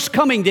Christ's first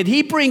coming, did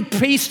he bring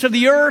peace to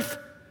the earth?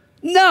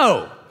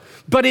 No.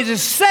 But at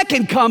his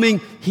second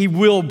coming, he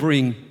will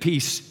bring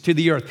peace to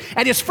the earth.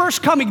 At his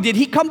first coming, did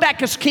he come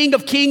back as King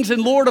of Kings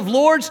and Lord of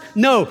Lords?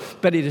 No.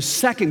 But at his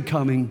second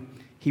coming,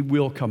 he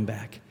will come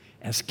back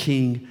as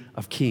King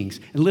of Kings.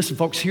 And listen,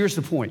 folks, here's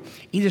the point.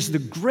 It is the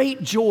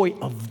great joy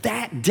of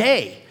that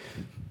day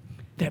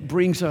that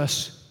brings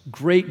us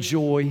great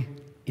joy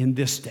in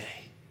this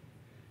day.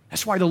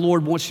 That's why the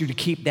Lord wants you to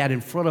keep that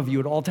in front of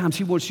you at all times.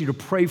 He wants you to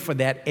pray for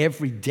that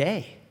every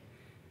day.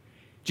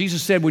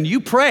 Jesus said, when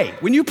you pray,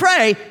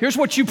 here's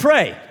what you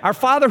pray. Our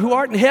Father who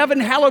art in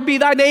heaven, hallowed be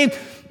thy name.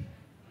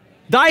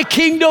 Thy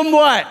kingdom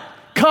what?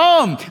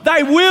 Come.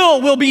 Thy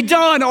will be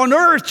done on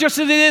earth just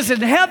as it is in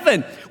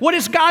heaven. What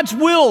is God's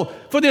will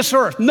for this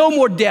earth? No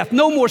more death,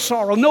 no more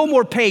sorrow, no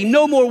more pain,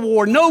 no more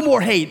war, no more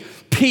hate.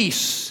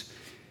 Peace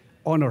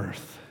on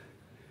earth.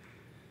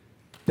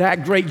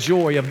 That great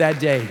joy of that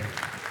day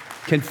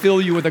can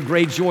fill you with a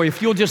great joy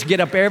if you'll just get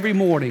up every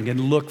morning and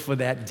look for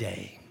that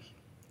day.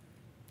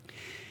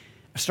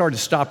 I started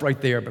to stop right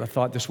there, but I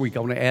thought this week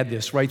I want to add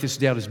this. Write this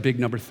down as big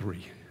number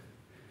 3.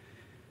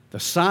 The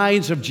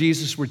signs of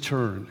Jesus'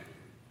 return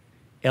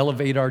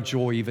elevate our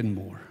joy even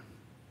more.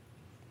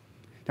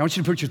 Now I want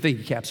you to put your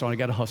thinking caps on. I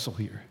got to hustle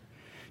here.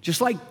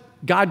 Just like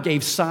God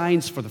gave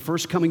signs for the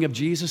first coming of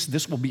Jesus,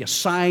 this will be a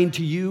sign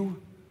to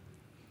you.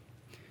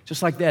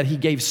 Just like that, he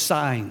gave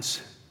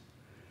signs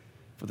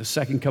for the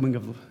second coming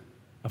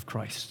of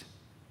Christ.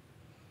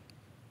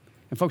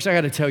 And folks, I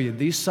got to tell you,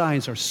 these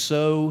signs are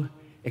so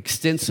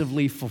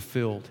extensively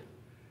fulfilled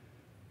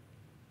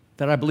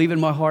that I believe in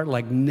my heart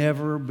like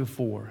never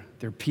before.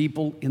 There are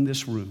people in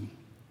this room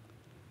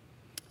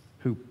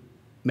who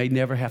may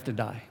never have to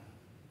die.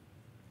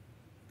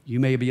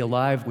 You may be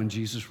alive when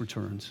Jesus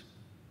returns,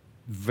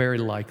 very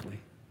likely.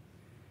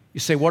 You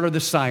say, what are the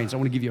signs? I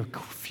want to give you a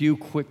few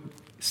quick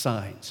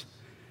signs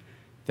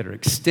that are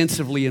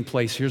extensively in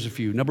place. Here's a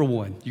few. Number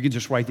 1, you can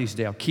just write these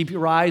down. Keep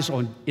your eyes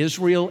on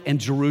Israel and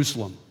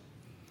Jerusalem.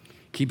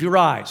 Keep your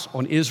eyes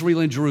on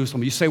Israel and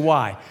Jerusalem. You say,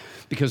 why?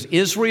 Because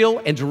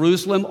Israel and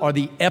Jerusalem are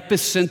the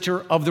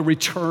epicenter of the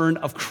return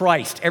of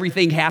Christ.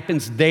 Everything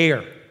happens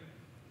there.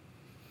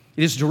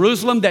 It is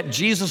Jerusalem that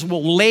Jesus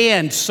will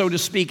land, so to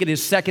speak, in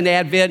his second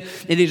advent.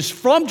 And it is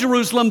from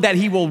Jerusalem that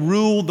he will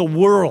rule the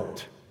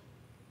world.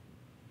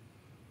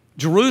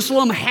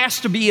 Jerusalem has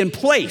to be in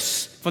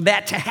place for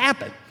that to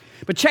happen.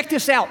 But check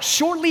this out.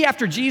 Shortly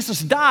after Jesus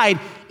died,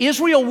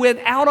 Israel went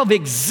out of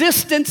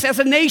existence as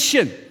a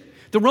nation.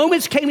 The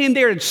Romans came in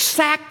there and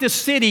sacked the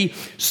city,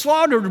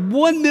 slaughtered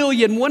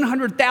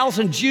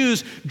 1,100,000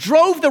 Jews,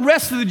 drove the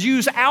rest of the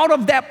Jews out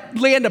of that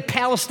land of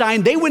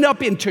Palestine. They went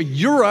up into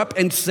Europe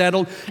and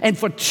settled. And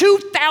for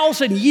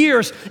 2,000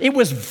 years, it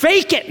was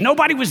vacant.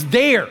 Nobody was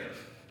there.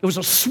 It was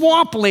a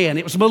swampland.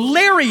 It was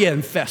malaria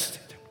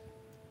infested.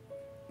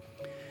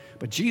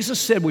 But Jesus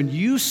said, when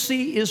you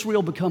see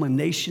Israel become a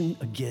nation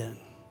again,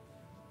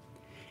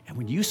 and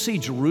when you see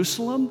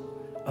Jerusalem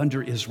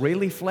under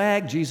Israeli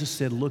flag, Jesus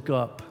said, look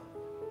up.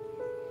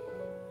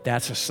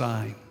 That's a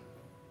sign.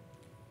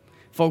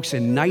 Folks,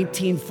 in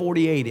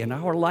 1948, in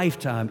our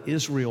lifetime,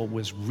 Israel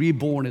was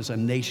reborn as a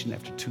nation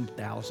after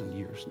 2,000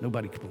 years.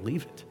 Nobody could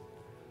believe it.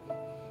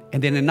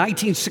 And then in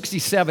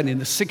 1967, in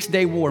the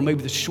Six-Day War,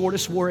 maybe the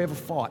shortest war ever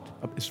fought,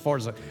 as far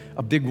as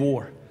a big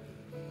war,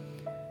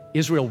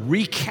 Israel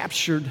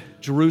recaptured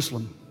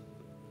Jerusalem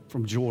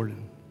from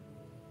Jordan.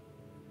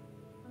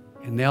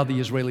 And now the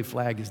Israeli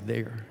flag is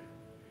there.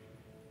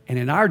 And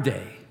in our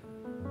day,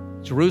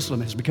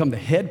 Jerusalem has become the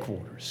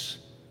headquarters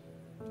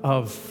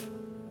of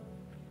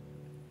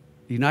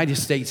the United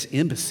States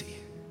Embassy.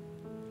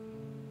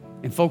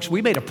 And folks,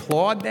 we may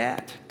applaud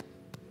that,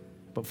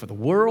 but for the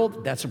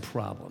world, that's a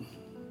problem.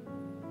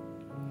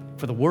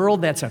 For the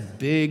world, that's a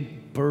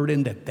big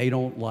burden that they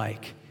don't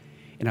like.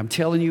 And I'm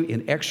telling you,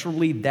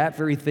 inexorably, that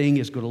very thing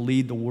is going to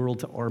lead the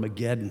world to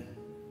Armageddon.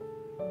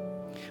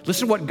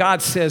 Listen to what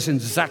God says in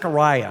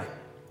Zechariah.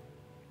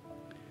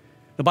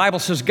 The Bible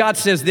says, God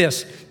says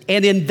this,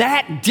 and in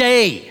that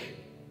day,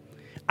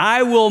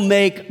 I will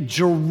make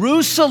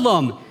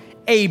Jerusalem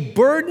a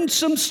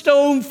burdensome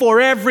stone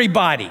for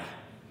everybody,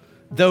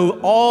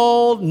 though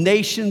all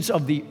nations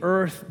of the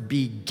earth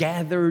be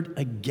gathered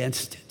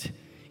against it.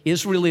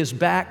 Israel is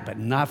back, but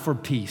not for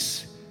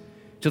peace.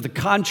 To the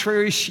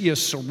contrary, she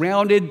is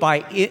surrounded by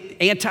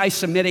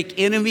anti-Semitic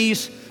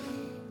enemies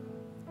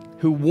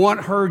who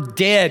want her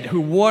dead, who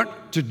want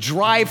to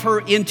drive her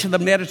into the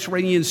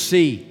Mediterranean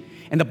Sea.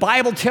 And the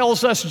Bible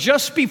tells us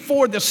just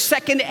before the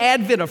second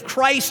advent of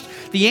Christ,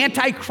 the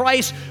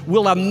Antichrist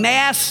will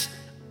amass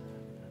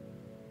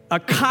a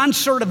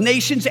concert of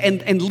nations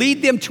and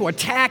lead them to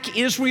attack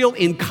Israel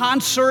in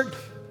concert.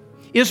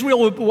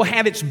 Israel will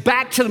have its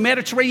back to the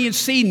Mediterranean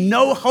Sea,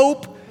 no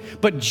hope.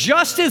 But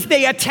just as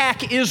they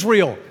attack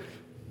Israel,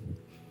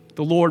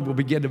 the Lord will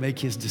begin to make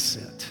his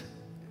descent.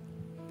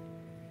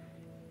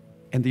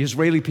 And the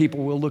Israeli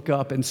people will look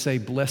up and say,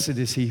 "Blessed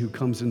is he who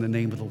comes in the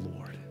name of the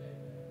Lord."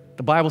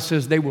 The Bible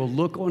says they will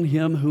look on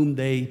him whom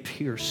they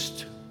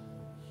pierced.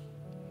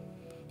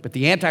 But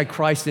the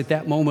Antichrist at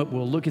that moment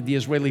will look at the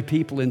Israeli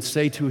people and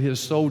say to his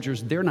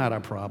soldiers, "They're not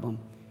our problem.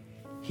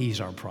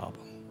 He's our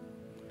problem.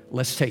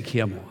 Let's take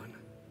him on."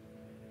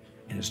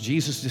 And as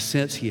Jesus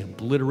descends, he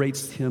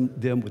obliterates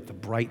them with the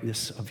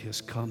brightness of his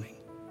coming.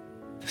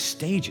 The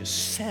stage is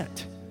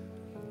set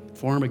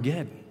for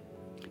Armageddon.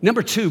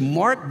 Number two,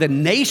 mark the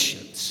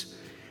nations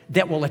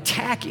that will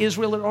attack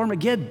Israel at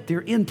Armageddon. They're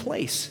in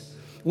place.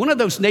 One of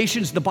those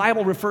nations the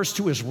Bible refers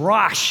to as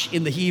Rosh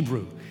in the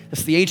Hebrew.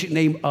 That's the ancient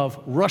name of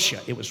Russia.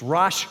 It was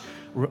Rosh,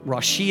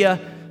 Russia,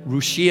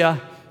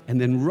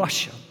 and then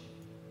Russia.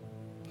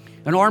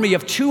 An army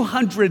of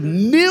 200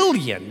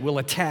 million will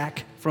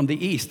attack from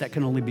the east. That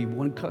can only be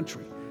one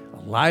country,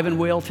 alive and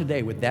well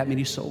today with that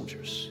many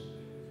soldiers.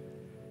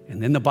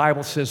 And then the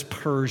Bible says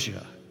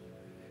Persia,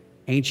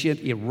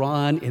 ancient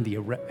Iran, and the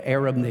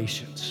Arab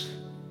nations,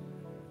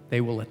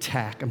 they will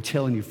attack. I'm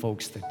telling you,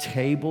 folks, the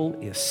table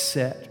is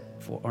set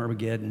for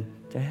Armageddon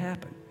to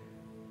happen.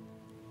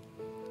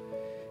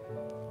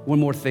 One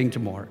more thing to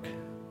mark.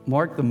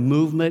 Mark the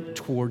movement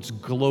towards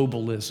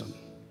globalism,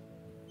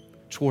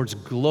 towards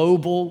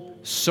global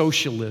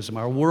socialism.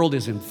 Our world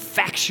is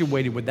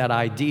infatuated with that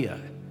idea.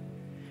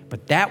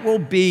 But that will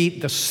be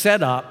the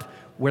setup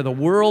where the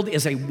world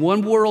is a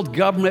one-world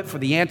government for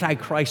the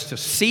Antichrist to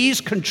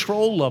seize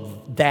control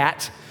of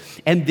that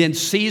and then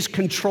seize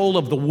control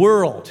of the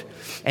world.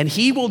 And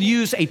he will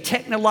use a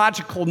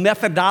technological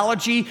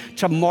methodology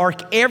to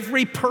mark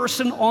every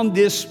person on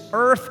this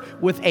earth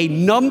with a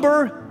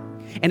number.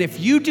 And if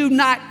you do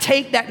not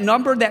take that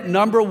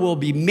number will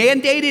be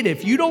mandated.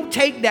 If you don't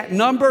take that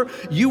number,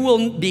 you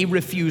will be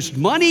refused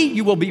money,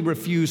 you will be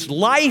refused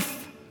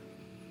life,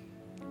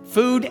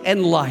 food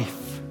and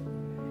life.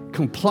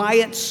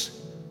 Compliance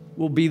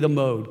will be the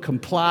mode.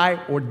 Comply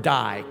or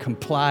die,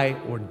 comply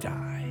or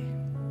die.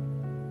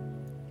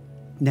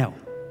 Now,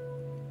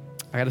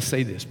 I gotta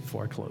say this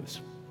before I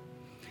close.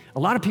 A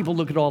lot of people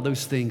look at all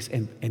those things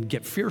and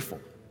get fearful.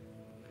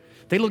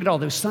 They look at all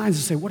those signs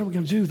and say, what are we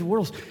going to do?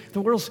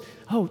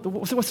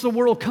 what's the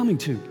world coming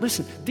to?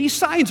 Listen, these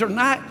signs are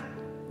not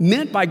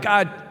meant by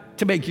God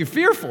to make you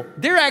fearful.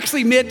 They're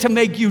actually meant to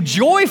make you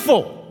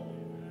joyful.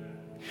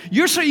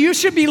 You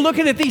should be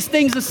looking at these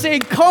things and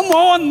saying, come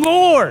on,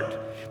 Lord,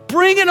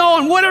 bring it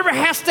on. Whatever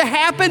has to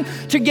happen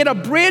to get a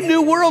brand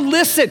new world.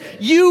 Listen,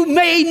 you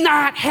may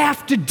not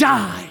have to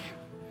die.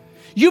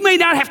 You may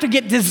not have to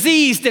get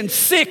diseased and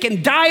sick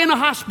and die in a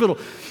hospital.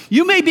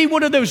 You may be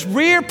one of those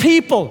rare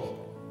people.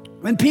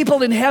 When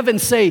people in heaven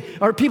say,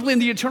 or people in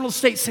the eternal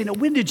state say, "Now,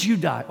 when did you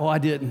die?" "Oh, I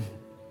didn't."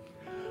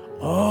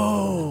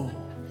 "Oh,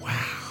 wow.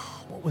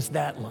 What was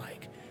that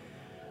like?"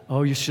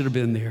 "Oh, you should have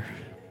been there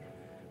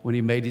when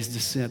he made his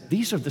descent."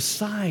 These are the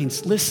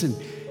signs. Listen,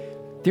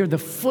 they're the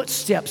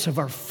footsteps of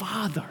our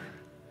Father.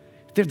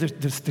 They're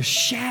the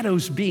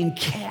shadows being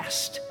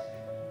cast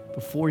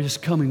before his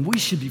coming. We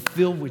should be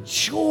filled with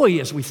joy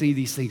as we see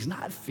these things,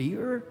 not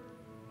fear.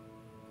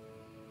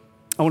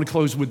 I want to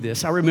close with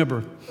this. I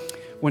remember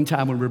one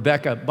time when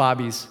Rebecca,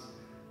 Bobby's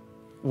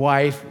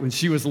wife, when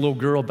she was a little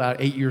girl,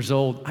 about 8 years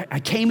old, I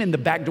came in the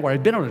back door.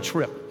 I'd been on a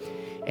trip.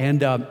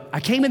 And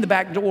I came in the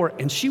back door,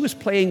 and she was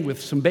playing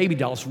with some baby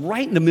dolls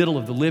right in the middle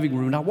of the living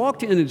room. And I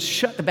walked in and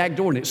shut the back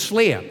door, and it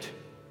slammed.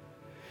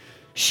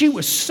 She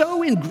was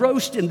so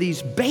engrossed in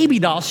these baby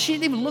dolls, she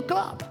didn't even look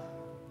up.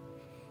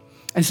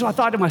 And so I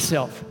thought to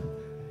myself,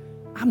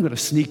 I'm going to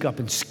sneak up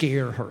and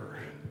scare her.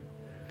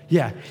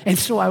 Yeah, and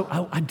so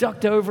I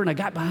ducked over and I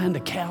got behind the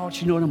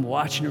couch, and I'm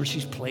watching her.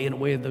 She's playing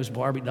away with those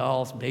Barbie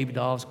dolls, baby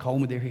dolls,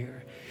 combing their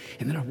hair.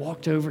 And then I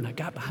walked over and I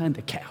got behind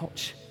the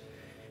couch,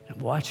 and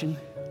I'm watching.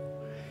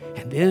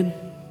 And then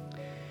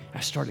I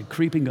started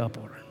creeping up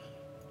on her.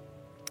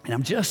 And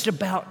I'm just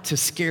about to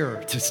scare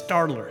her, to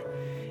startle her.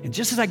 And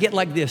just as I get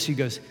like this, she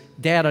goes,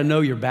 "Dad, I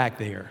know you're back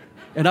there."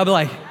 And I'm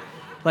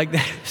like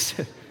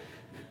that.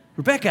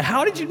 "Rebecca,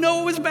 how did you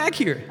know it was back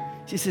here?"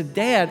 She said,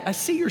 "Dad, I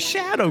see your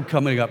shadow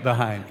coming up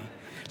behind me."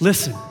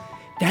 Listen,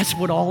 that's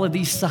what all of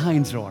these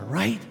signs are,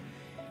 right?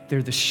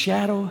 They're the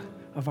shadow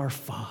of our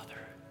Father.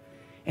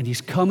 And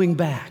he's coming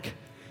back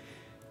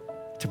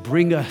to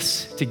bring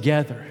us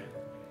together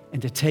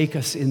and to take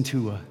us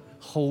into a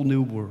whole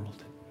new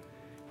world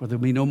where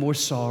there'll be no more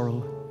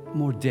sorrow, no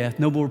more death,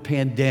 no more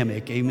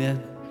pandemic,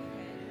 amen?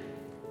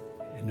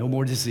 And no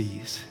more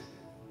disease,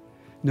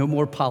 no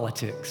more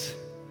politics.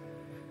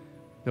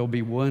 There'll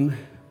be one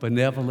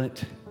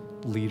benevolent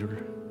leader,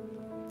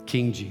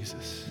 King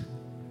Jesus.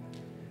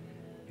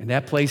 And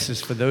that place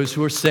is for those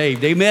who are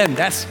saved. Amen.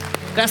 That's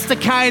the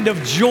kind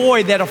of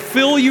joy that'll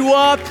fill you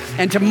up.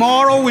 And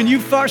tomorrow when you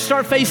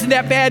start facing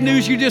that bad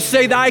news, you just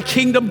say, "Thy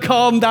kingdom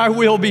come, thy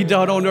will be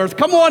done on earth."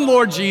 Come on,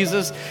 Lord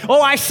Jesus.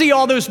 Oh, I see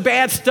all those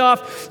bad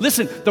stuff.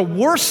 Listen, the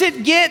worse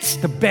it gets,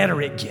 the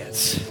better it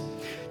gets.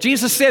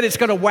 Jesus said it's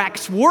going to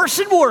wax worse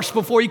and worse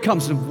before he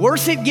comes. The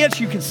worse it gets,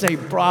 you can say,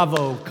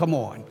 bravo, come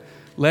on,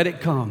 let it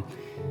come.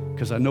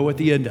 Because I know at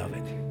the end of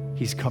it,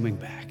 he's coming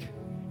back.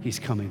 He's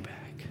coming back.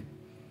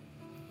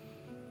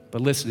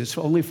 But listen, it's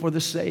only for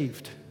the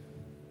saved.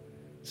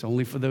 It's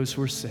only for those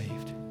who are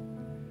saved.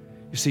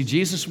 You see,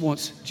 Jesus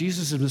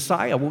is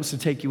Messiah, wants to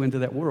take you into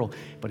that world,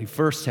 but he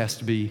first has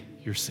to be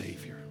your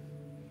Savior.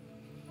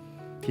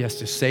 He has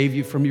to save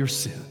you from your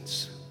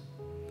sins.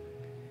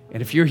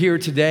 And if you're here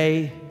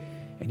today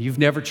and you've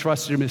never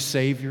trusted him as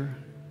Savior,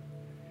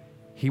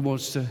 he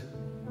wants to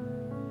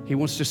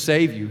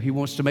save you. He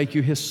wants to make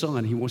you his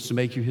son. He wants to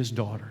make you his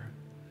daughter.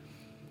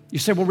 You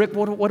say, well, Rick,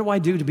 what do I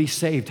do to be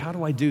saved? How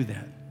do I do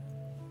that?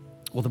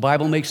 Well, the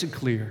Bible makes it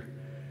clear.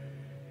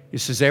 It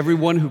says,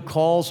 everyone who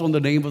calls on the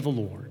name of the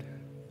Lord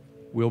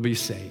will be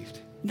saved.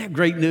 Isn't that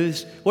great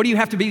news? What do you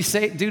have to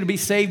do to be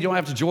saved? You don't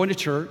have to join a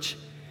church.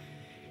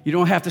 You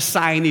don't have to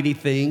sign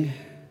anything.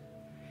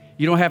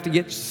 You don't have to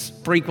get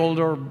sprinkled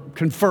or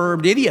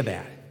confirmed, any of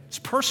that. It's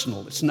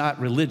personal. It's not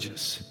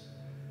religious.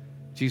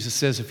 Jesus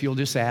says if you'll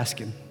just ask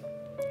him,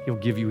 he'll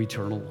give you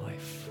eternal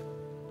life.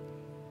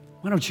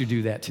 Why don't you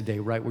do that today,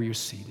 right where you're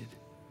seated?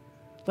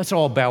 Let's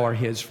all bow our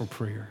heads for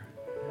prayer.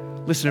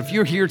 Listen, if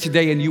you're here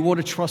today and you want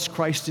to trust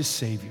Christ as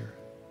Savior,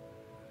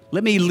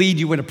 let me lead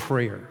you in a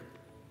prayer.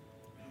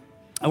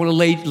 I want to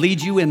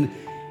lead you in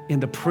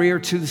the prayer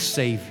to the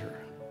Savior.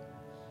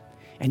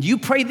 And you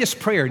pray this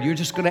prayer, and you're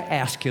just going to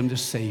ask him to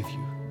save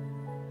you.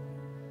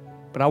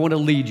 But I want to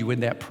lead you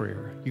in that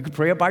prayer. You can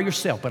pray it by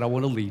yourself, but I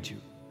want to lead you.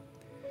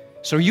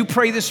 So you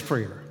pray this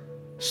prayer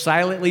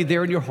silently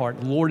there in your heart.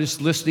 The Lord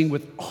is listening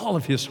with all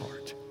of his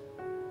heart.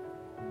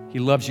 He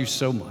loves you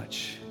so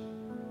much.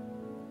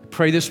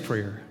 Pray this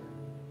prayer.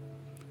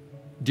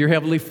 Dear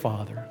Heavenly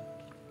Father,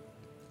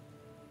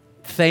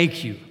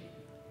 thank you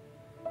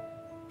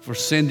for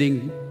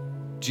sending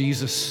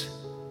Jesus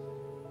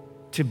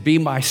to be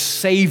my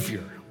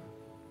Savior.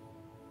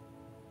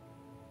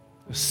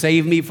 To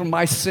save me from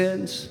my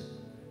sins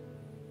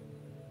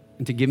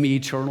and to give me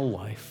eternal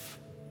life.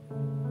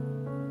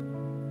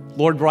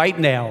 Lord, right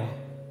now,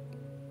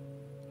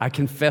 I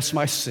confess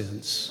my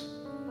sins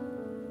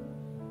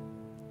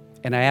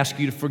and I ask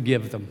you to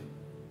forgive them.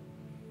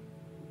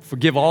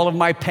 Forgive all of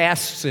my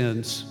past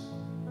sins.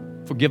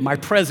 Forgive my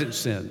present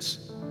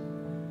sins.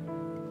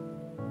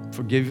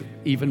 Forgive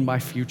even my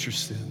future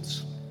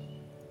sins.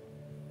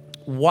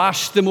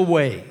 Wash them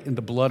away in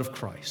the blood of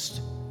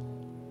Christ.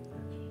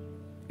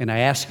 And I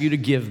ask you to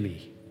give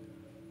me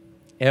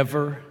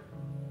everlasting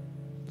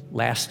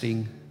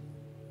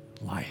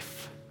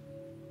life.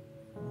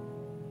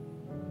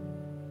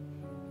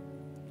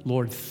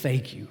 Lord,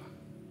 thank you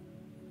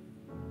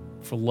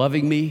for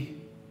loving me.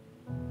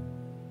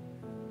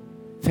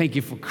 Thank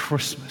you for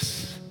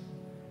Christmas.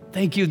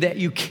 Thank you that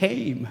you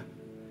came,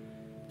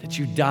 that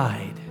you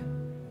died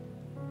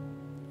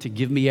to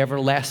give me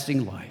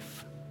everlasting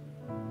life.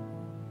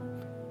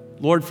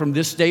 Lord, from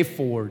this day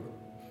forward,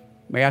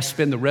 may I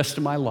spend the rest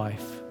of my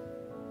life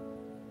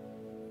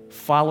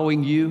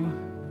following you,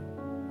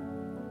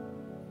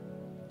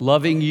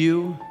 loving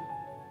you,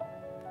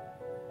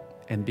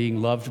 and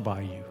being loved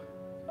by you.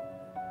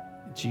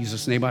 In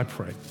Jesus' name I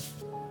pray.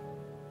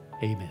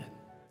 Amen.